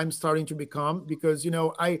elected, but I'm starting to become because you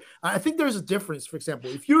know I think there's a difference. For example,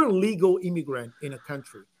 if you're a legal immigrant in a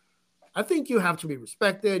country, I think you have to be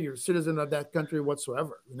respected. You're a citizen of that country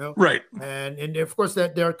whatsoever. You know, Right. and of course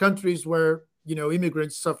that there are countries where you know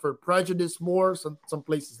immigrants suffer prejudice more, some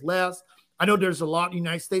places less. I know there's a lot in the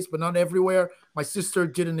United States, but not everywhere. My sister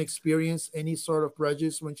didn't experience any sort of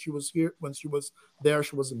prejudice when she was here. When she was there,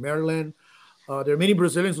 she was in Maryland. There are many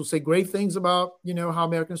Brazilians who say great things about you know how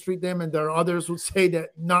Americans treat them, and there are others who say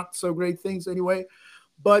that not so great things anyway.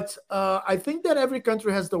 But I think that every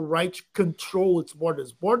country has the right to control its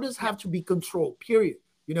borders. Borders have to be controlled. Period.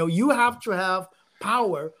 You know, you have to have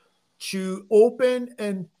power to open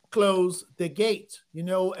and close the gate. You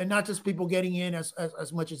know, and not just people getting in as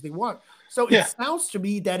much as they want. So it Yeah. sounds to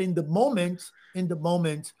me that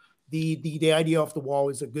the idea of the wall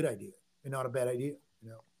is a good idea and not a bad idea. You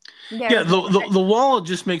know. Yeah. The wall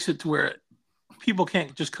just makes it to where people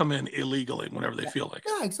can't just come in illegally whenever they feel like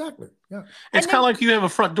it. Yeah, exactly. Yeah, It's kind of like you have a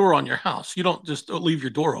front door on your house. You don't just leave your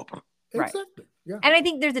door open. Right. exactly. Yeah. And I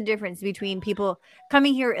think there's a difference between people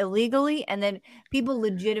coming here illegally and then people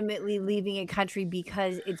legitimately leaving a country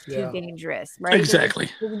because it's too Yeah. dangerous, right? Exactly.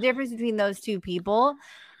 There's a difference between those two people.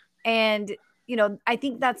 And, you know, I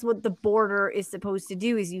think that's what the border is supposed to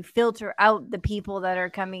do is you filter out the people that are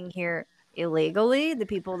coming here illegally, the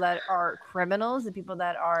people that are criminals, the people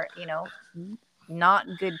that are, you know, not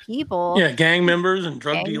good people. Yeah, gang members and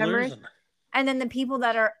drug dealers. And then the people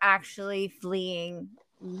that are actually fleeing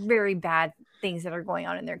very bad things that are going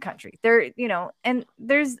on in their country. They're, you know, and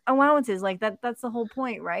there's allowances like that. That's the whole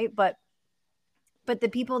point, right? But the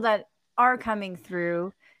people that are coming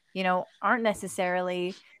through, you know, aren't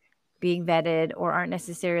necessarily being vetted or aren't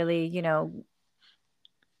necessarily, you know,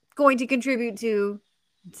 going to contribute to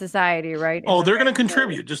society, right? Oh, they're going to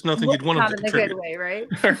contribute, just nothing you'd want them to contribute. In a good way, right?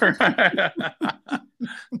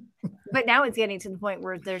 But now it's getting to the point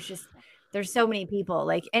where there's so many people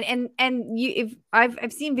like and you if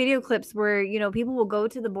I've seen video clips where you know people will go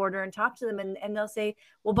to the border and talk to them and they'll say,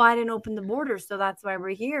 well, Biden opened the border, so that's why we're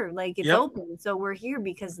here. Like it's open, so we're here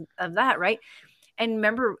because of that, right? And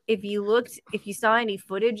remember, if you saw any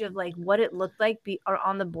footage of like what it looked like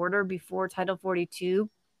on the border before Title 42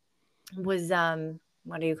 was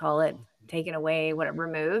what do you call it? Taken away,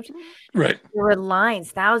 removed. Right. There were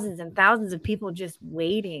lines, thousands and thousands of people just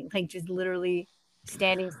waiting, like just literally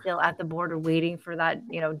standing still at the border waiting for that,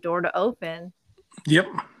 you know, door to open. Yep.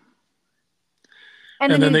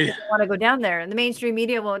 And then they don't want to go down there, and the mainstream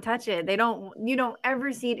media won't touch it. You don't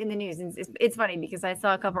ever see it in the news. And it's funny because I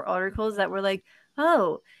saw a couple articles that were like,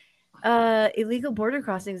 oh, illegal border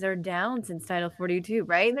crossings are down since Title 42,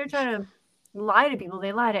 right? And they're trying to lie to people.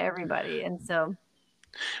 They lie to everybody. And so,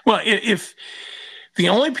 well, if the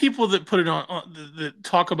only people that put it on that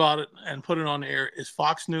talk about it and put it on air is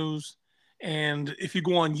Fox News, and if you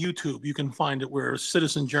go on YouTube, you can find it where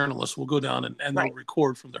citizen journalists will go down and they'll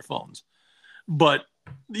record from their phones. But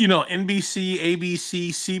you know, NBC, ABC,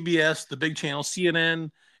 CBS, the big channels, CNN,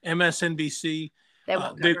 MSNBC, they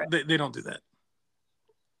don't do that.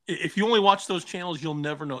 If you only watch those channels, you'll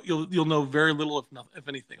never know. You'll know very little, if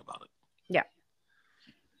anything, about it. Yeah.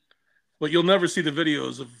 But you'll never see the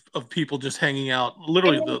videos of people just hanging out.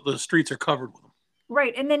 Literally, the streets are covered with them.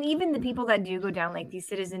 Right. And then even the people that do go down, like these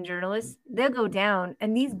citizen journalists, they'll go down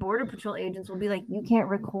and these Border Patrol agents will be like, you can't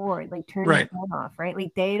record, like turn your phone off, right?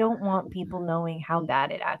 Like they don't want people knowing how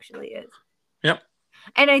bad it actually is. Yep.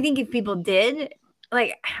 And I think if people did,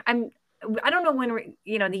 like, I don't know when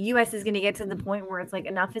the U.S. is going to get to the point where it's like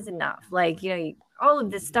enough is enough. Like, all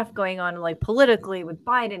of this stuff going on, like politically with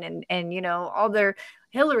Biden and all their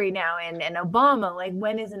Hillary now and Obama. Like,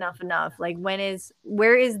 when is enough enough? Like, where is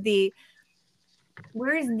the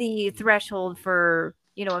threshold for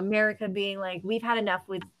America being like, we've had enough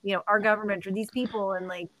with our government or these people, and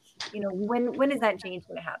like when is that change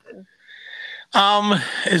going to happen?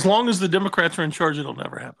 As long as the Democrats are in charge, it'll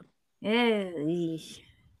never happen. The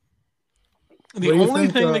only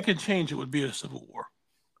thing that could change it would be a civil war.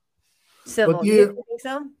 Civil? You think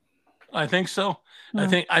so? I think so.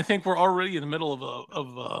 I think we're already in the middle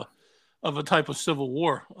of a type of civil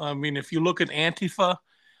war. I mean, if you look at Antifa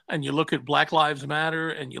and you look at Black Lives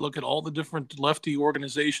Matter and you look at all the different lefty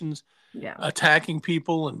organizations attacking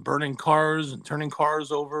people and burning cars and turning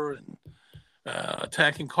cars over and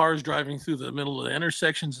attacking cars driving through the middle of the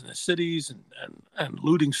intersections in the cities and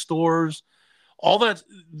looting stores, all that,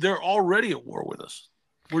 they're already at war with us.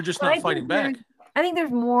 We're just not fighting back. I think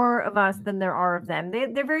there's more of us than there are of them.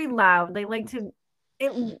 They're very loud. They like to, they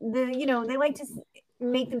like to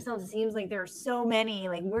make themselves seem like there are so many.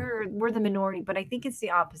 Like we're the minority, but I think it's the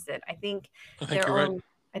opposite. I think you're right.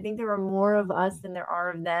 I think there are more of us than there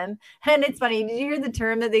are of them. And it's funny. Did you hear the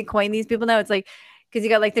term that they coined these people now? It's like, because you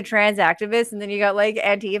got like the trans activists and then you got like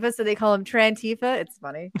Antifa, so they call them Trantifa. It's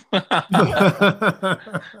funny.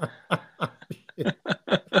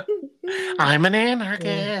 I'm an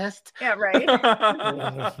anarchist. Yeah, right.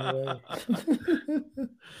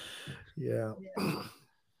 Yeah.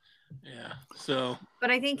 Yeah. So,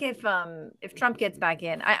 but I think if Trump gets back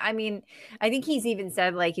in, I mean, I think he's even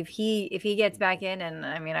said like if he gets back in, and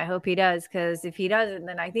I mean, I hope he does, because if he doesn't,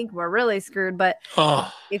 then I think we're really screwed. But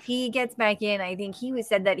if he gets back in, I think he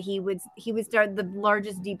said that he would start the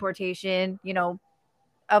largest deportation,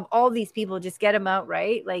 of all these people, just get them out,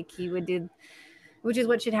 right? Like he would do, which is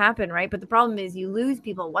what should happen, right? But the problem is you lose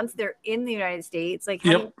people once they're in the United States. Like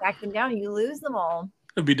how do you back them down? You lose them all.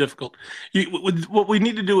 It'd be difficult. What we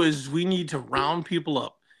need to do is we need to round people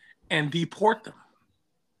up and deport them.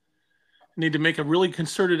 We need to make a really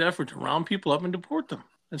concerted effort to round people up and deport them.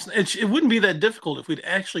 It wouldn't be that difficult if we'd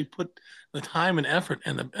actually put the time and effort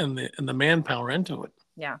and the manpower into it.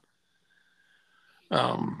 Yeah.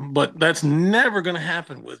 But that's never going to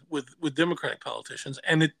happen with Democratic politicians,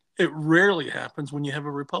 and it rarely happens when you have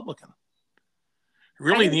a Republican.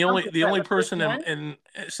 Really, the only person in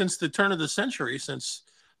since the turn of the century, since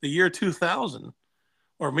the year 2000,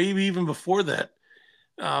 or maybe even before that,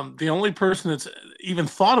 the only person that's even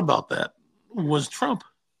thought about that was Trump.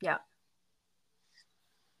 Yeah.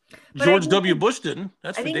 George W. Bush didn't.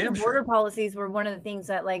 That's for damn sure. I think the border policies were one of the things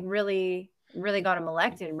that like really got him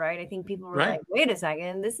elected, right? I think people were like, wait a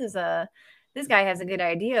second, this guy has a good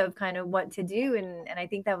idea of kind of what to do, and I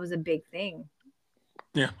think that was a big thing.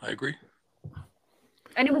 Yeah, I agree.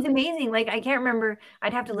 And it was amazing. Like, I can't remember.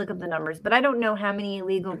 I'd have to look up the numbers, but I don't know how many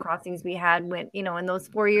illegal crossings we had when, in those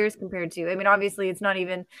 4 years compared to, I mean, obviously it's not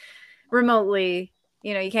even remotely,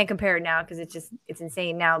 you can't compare it now because it's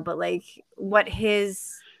insane now, but like what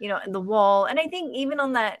his, the wall. And I think even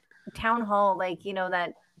on that town hall, like,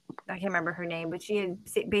 that, I can't remember her name, but she had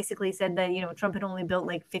basically said that, Trump had only built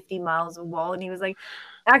like 50 miles of wall. And he was like,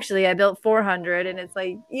 actually, I built 400. And it's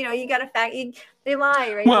like, you got to they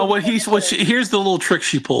lie, right? Well, here's the little trick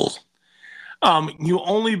she pulls. You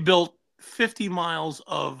only built 50 miles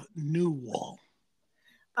of new wall.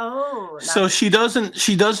 Oh. So she doesn't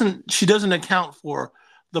account for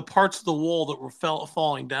the parts of the wall that were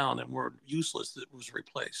falling down and were useless that was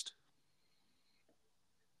replaced.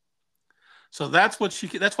 So that's why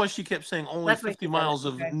she kept saying only 50 miles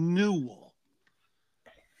of new wall.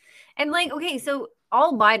 And like, okay, so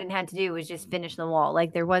all Biden had to do was just finish the wall.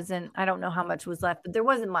 Like there wasn't, I don't know how much was left, but there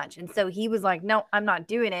wasn't much. And so he was like, no, I'm not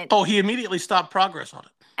doing it. Oh, he immediately stopped progress on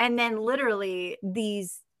it. And then literally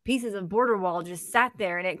these pieces of border wall just sat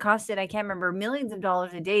there, and it costed, I can't remember, millions of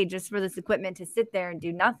dollars a day just for this equipment to sit there and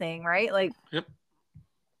do nothing, right? Like, yep.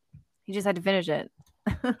 He just had to finish it.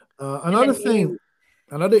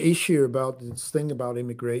 Another issue about this thing about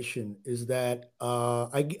immigration is that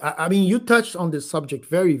I mean, you touched on this subject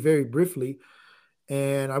very, very briefly,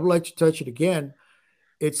 and I would like to touch it again.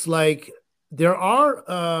 It's like there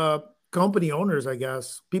are company owners, I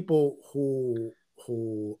guess, people who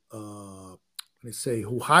let's say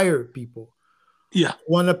who hire people,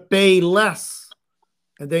 want to pay less,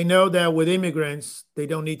 and they know that with immigrants they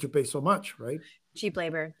don't need to pay so much, right? Cheap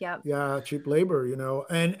labor, cheap labor,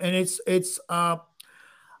 and it's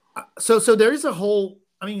so there is a whole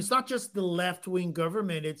I mean, it's not just the left wing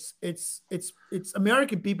government. It's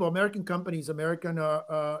American people, American companies, American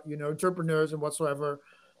entrepreneurs and whatsoever.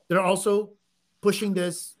 They're also pushing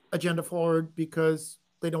this agenda forward because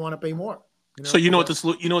they don't want to pay more. So For that. you know what the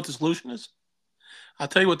solution is? I'll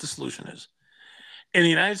tell you what the solution is. In the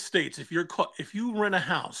United States, if you rent a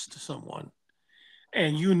house to someone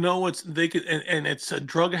and you know and it's a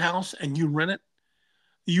drug house and you rent it,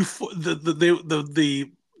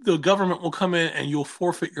 the government will come in and you'll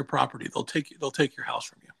forfeit your property. They'll take your house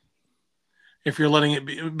from you if you're letting it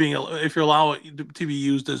if you allow it to be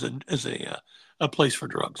used as a place for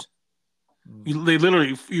drugs.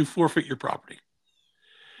 You forfeit your property.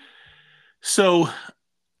 So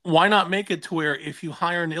why not make it to where if you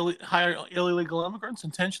hire illegal immigrants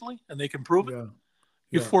intentionally and they can prove it,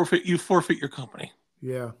 you forfeit your company.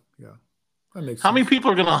 Yeah. That makes How sense. many people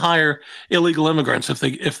are going to hire illegal immigrants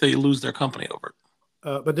if they lose their company over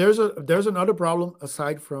it? But there's another problem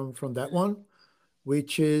aside from that one,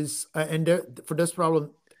 which is for this problem,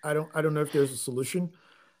 I don't know if there's a solution,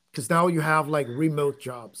 because now you have like remote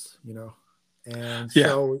jobs, and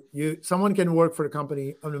so someone can work for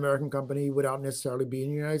an American company, without necessarily being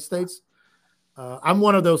in the United States. I'm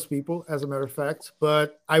one of those people, as a matter of fact,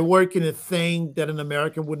 but I work in a thing that an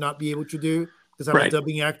American would not be able to do, because I'm a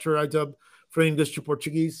dubbing actor. I dub from English to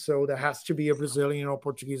Portuguese, so there has to be a Brazilian or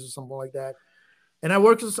Portuguese or something like that. And I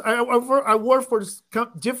work for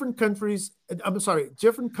different countries. I'm sorry,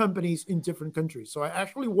 different companies in different countries. So I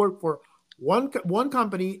actually work for one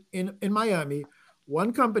company in Miami,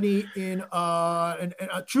 one company in 2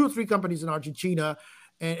 or 3 companies in Argentina,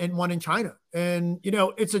 and one in China. And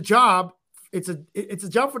it's a job. It's a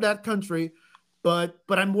job for that country, but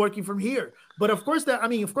I'm working from here. But of course,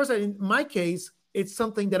 in my case, it's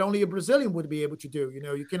something that only a Brazilian would be able to do.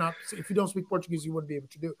 You cannot, if you don't speak Portuguese, you wouldn't be able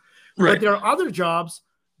to do. Right. But there are other jobs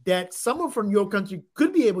that someone from your country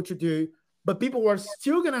could be able to do, but people are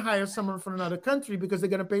still going to hire someone from another country because they're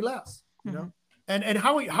going to pay less. And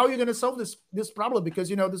how are you going to solve this problem? Because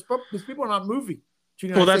these people are not moving.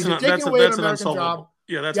 That's an unsolvable job.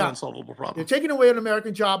 Yeah, that's an unsolvable problem. They're taking away an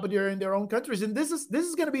American job, but they're in their own countries, and this is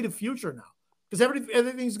going to be the future now, because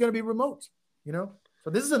everything's going to be remote. So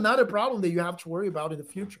this is another problem that you have to worry about in the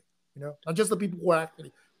future. Not just the people who are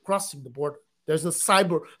actually crossing the border. There's a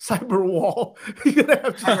cyber wall. You're gonna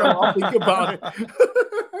have to start think about it.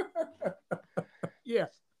 Yeah.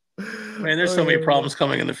 Man, there's so many problems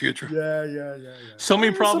coming in the future. Yeah. So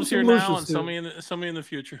many problems here now, and so many in the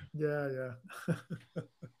future. Yeah.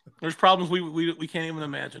 There's problems we can't even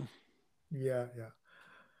imagine. Yeah.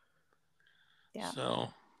 So.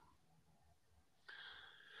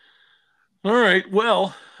 All right.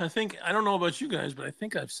 Well, I don't know about you guys, but I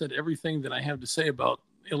think I've said everything that I have to say about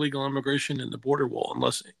illegal immigration and the border wall,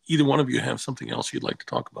 unless either one of you have something else you'd like to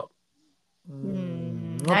talk about.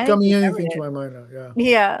 Not coming anything to my mind now.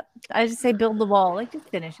 Yeah. I just say build the wall. Just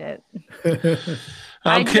finish it.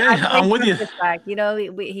 Okay, I'm with you. Back.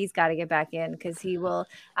 He's got to get back in, because he will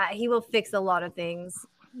fix a lot of things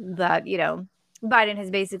that, Biden has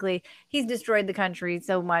he's destroyed the country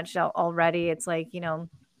so much already. It's like,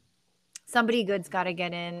 somebody good's got to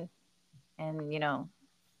get in and,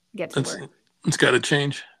 get to work. It's got to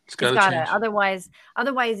change. It's got to change.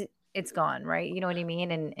 Otherwise it's gone, right? You know what I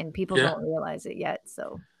mean? And people don't realize it yet.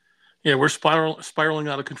 So yeah, we're spiraling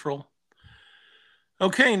out of control.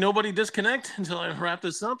 Okay, nobody disconnect until I wrap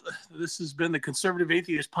this up. This has been the Conservative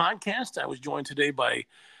Atheist Podcast. I was joined today by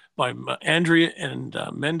Andrea and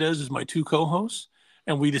Mendez as my 2 co-hosts,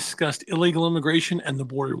 and we discussed illegal immigration and the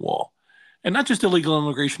border wall. And not just illegal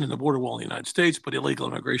immigration in the border wall in the United States, but illegal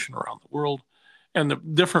immigration around the world, and the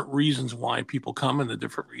different reasons why people come and the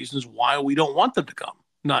different reasons why we don't want them to come,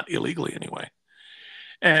 not illegally anyway.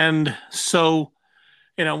 And so,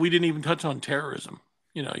 we didn't even touch on terrorism.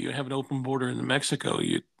 You have an open border in Mexico.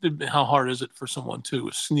 How hard is it for someone to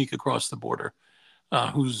sneak across the border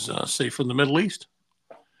who's safe from the Middle East?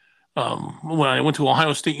 When I went to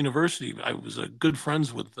Ohio State University, I was good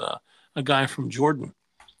friends with a guy from Jordan.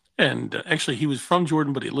 And actually, he was from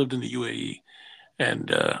Jordan, but he lived in the UAE.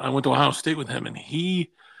 And I went to Ohio State with him, and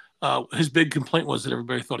his big complaint was that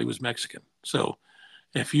everybody thought he was Mexican. So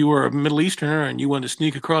if you were a Middle Easterner and you wanted to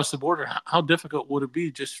sneak across the border, how difficult would it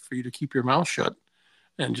be just for you to keep your mouth shut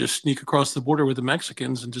and just sneak across the border with the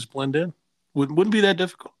Mexicans and just blend in? Wouldn't be that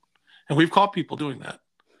difficult. And we've caught people doing that.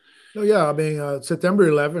 No, yeah. I mean, September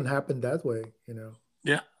 11th happened that way,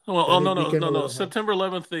 Yeah. Well, no. September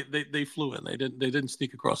 11th, they flew in. They didn't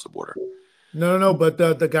sneak across the border. No. But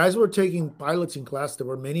the guys were taking piloting class. There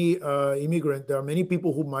were many immigrants. There are many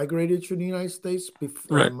people who migrated to the United States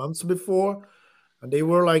months before. and they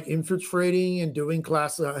were like infiltrating and doing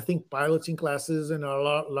classes. I think piloting classes and a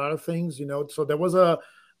lot of things. So there was a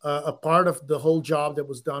part of the whole job that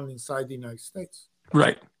was done inside the United States.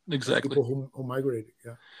 Right. Exactly. People who migrated.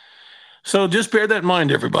 Yeah. So just bear that in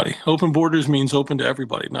mind, everybody. Open borders means open to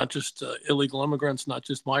everybody, not just illegal immigrants, not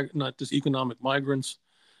just economic migrants,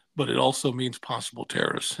 but it also means possible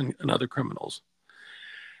terrorists and other criminals.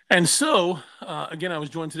 And so, again, I was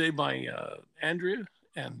joined today by Andrea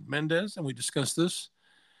and Mendez, and we discussed this.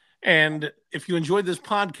 And if you enjoyed this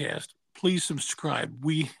podcast, please subscribe.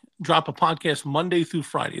 We drop a podcast Monday through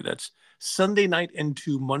Friday. That's Sunday night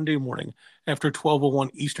into Monday morning after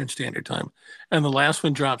 12:01 Eastern Standard Time. And the last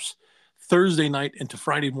one drops Thursday night into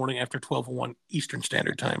Friday morning after 12:01 Eastern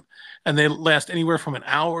Standard Time. And they last anywhere from an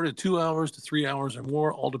hour to 2 hours to 3 hours or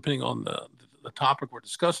more, all depending on the topic we're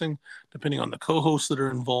discussing, depending on the co-hosts that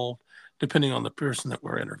are involved, depending on the person that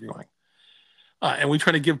we're interviewing. And we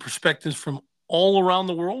try to give perspectives from all around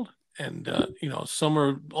the world. And, some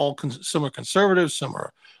are conservatives, some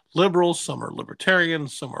are liberals, some are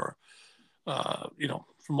libertarians, some are,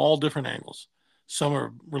 from all different angles. Some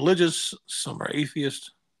are religious, some are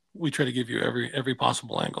atheists. We try to give you every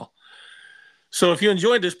possible angle. So if you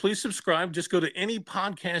enjoyed this, please subscribe. Just go to any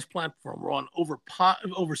podcast platform. We're on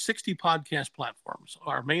over 60 podcast platforms.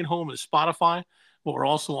 Our main home is Spotify, but we're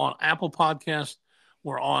also on Apple Podcasts.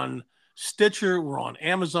 We're on Stitcher. We're on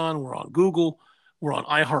Amazon. We're on Google. We're on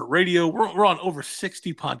iHeartRadio. We're on over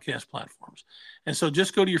 60 podcast platforms. And so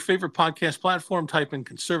just go to your favorite podcast platform, type in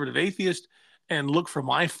conservative atheist, and look for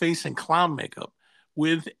my face and clown makeup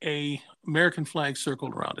with a American flag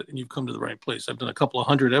circled around it, and you've come to the right place. I've done a couple of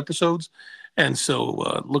 100 episodes, and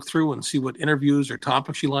so look through and see what interviews or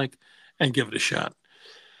topics you like and give it a shot.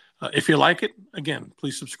 If you like it, again,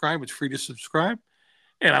 please subscribe. It's free to subscribe.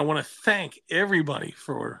 And I want to thank everybody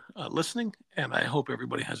for listening, and I hope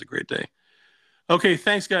everybody has a great day. Okay,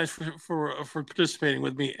 thanks, guys, for participating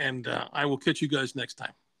with me, and I will catch you guys next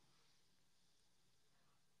time.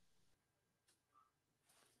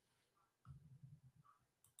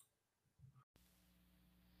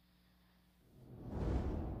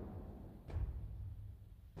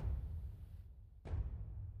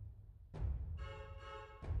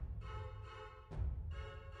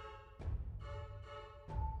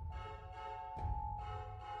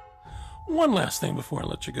 One last thing before I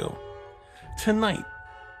let you go. Tonight,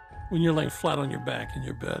 when you're laying flat on your back in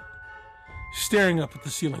your bed, staring up at the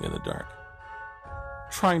ceiling in the dark,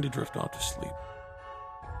 trying to drift off to sleep,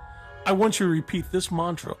 I want you to repeat this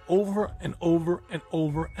mantra over and over and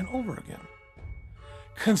over and over again.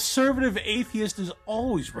 Conservative atheist is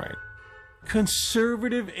always right.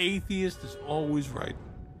 Conservative atheist is always right.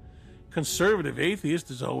 Conservative atheist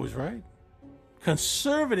is always right.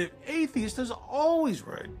 Conservative atheist is always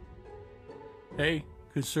right. Hey,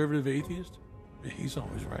 conservative atheist, he's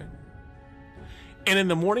always right. And in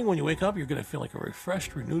the morning when you wake up, you're going to feel like a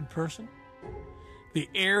refreshed, renewed person. The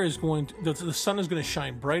air is going to, the sun is going to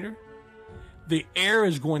shine brighter. The air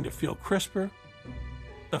is going to feel crisper.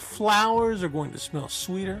 The flowers are going to smell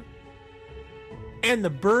sweeter. And the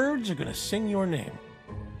birds are going to sing your name.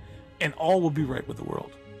 And all will be right with the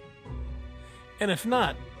world. And if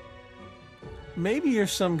not, maybe you're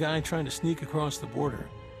some guy trying to sneak across the border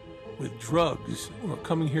with drugs, or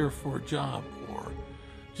coming here for a job, or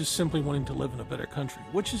just simply wanting to live in a better country,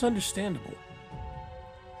 which is understandable.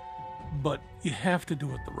 But you have to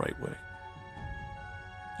do it the right way.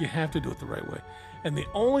 You have to do it the right way. And the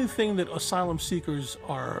only thing that asylum seekers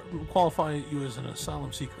are qualify you as an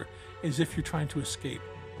asylum seeker is if you're trying to escape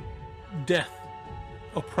death,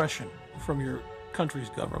 oppression from your country's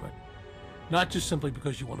government, not just simply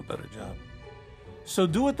because you want a better job. So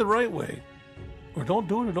do it the right way, or don't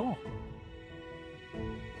do it at all.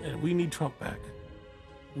 And we need Trump back.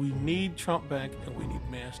 We need Trump back, and we need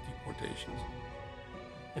mass deportations.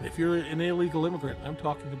 And if you're an illegal immigrant, I'm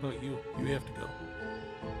talking about you. You have to go.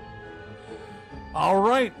 All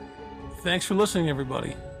right. Thanks for listening,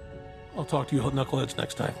 everybody. I'll talk to you knuckleheads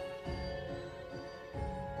next time.